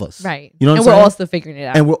 All of us. Right. You know what I'm and saying? we're all still figuring it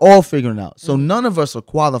out. And we're all figuring it out. So none of us are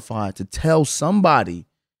qualified to tell somebody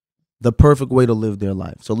the perfect way to live their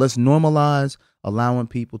life. So let's normalize allowing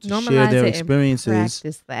people to share their experiences.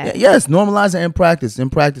 Practice that. Yes, normalize it and practice.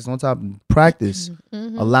 And practice on top of practice,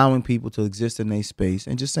 allowing people to exist in their space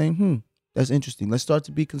and just saying, that's interesting. Let's start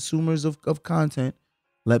to be consumers of content.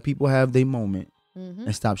 Let people have their moment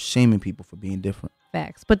and stop shaming people for being different.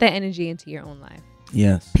 Facts. Put that energy into your own life.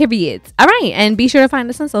 Yes. Period. All right. And be sure to find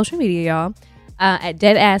us on social media, y'all. At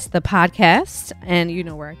Deadass the Podcast. And you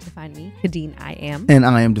know where to find me. Khadeen, I am. And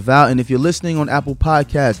I am Devout. And if you're listening on Apple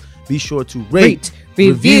Podcasts, be sure to rate,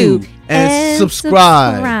 review, and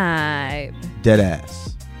subscribe.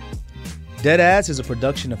 Deadass. Deadass is a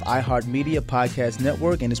production of iHeartMedia Podcast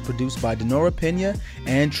Network and is produced by Denora Pena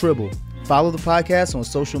and Tribble. Follow the podcast on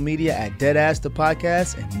social media at Deadass the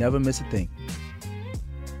Podcast and never miss a thing.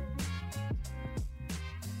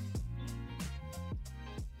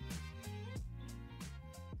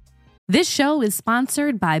 This show is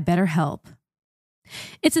sponsored by BetterHelp.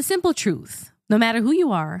 It's a simple truth. No matter who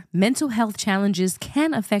you are, mental health challenges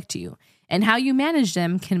can affect you, and how you manage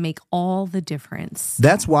them can make all the difference.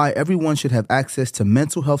 That's why everyone should have access to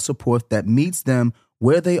mental health support that meets them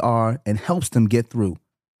where they are and helps them get through.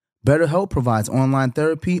 BetterHelp provides online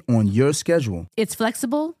therapy on your schedule. It's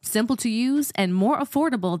flexible, simple to use, and more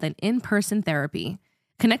affordable than in-person therapy.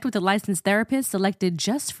 Connect with a licensed therapist selected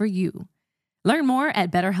just for you. Learn more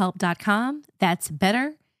at BetterHelp.com. That's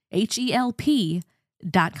better, HELP.com.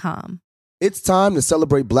 It's time to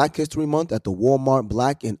celebrate Black History Month at the Walmart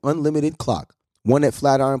Black and Unlimited Clock. One at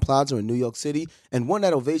Flatiron Plaza in New York City and one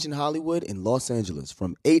at Ovation Hollywood in Los Angeles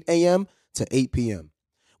from 8 a.m. to 8 p.m.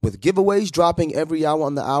 With giveaways dropping every hour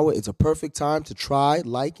on the hour, it's a perfect time to try,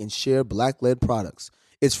 like, and share Black-led products.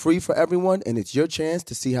 It's free for everyone, and it's your chance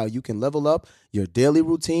to see how you can level up your daily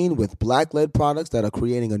routine with Black-led products that are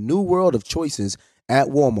creating a new world of choices at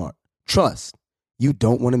Walmart. Trust, you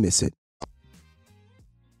don't want to miss it.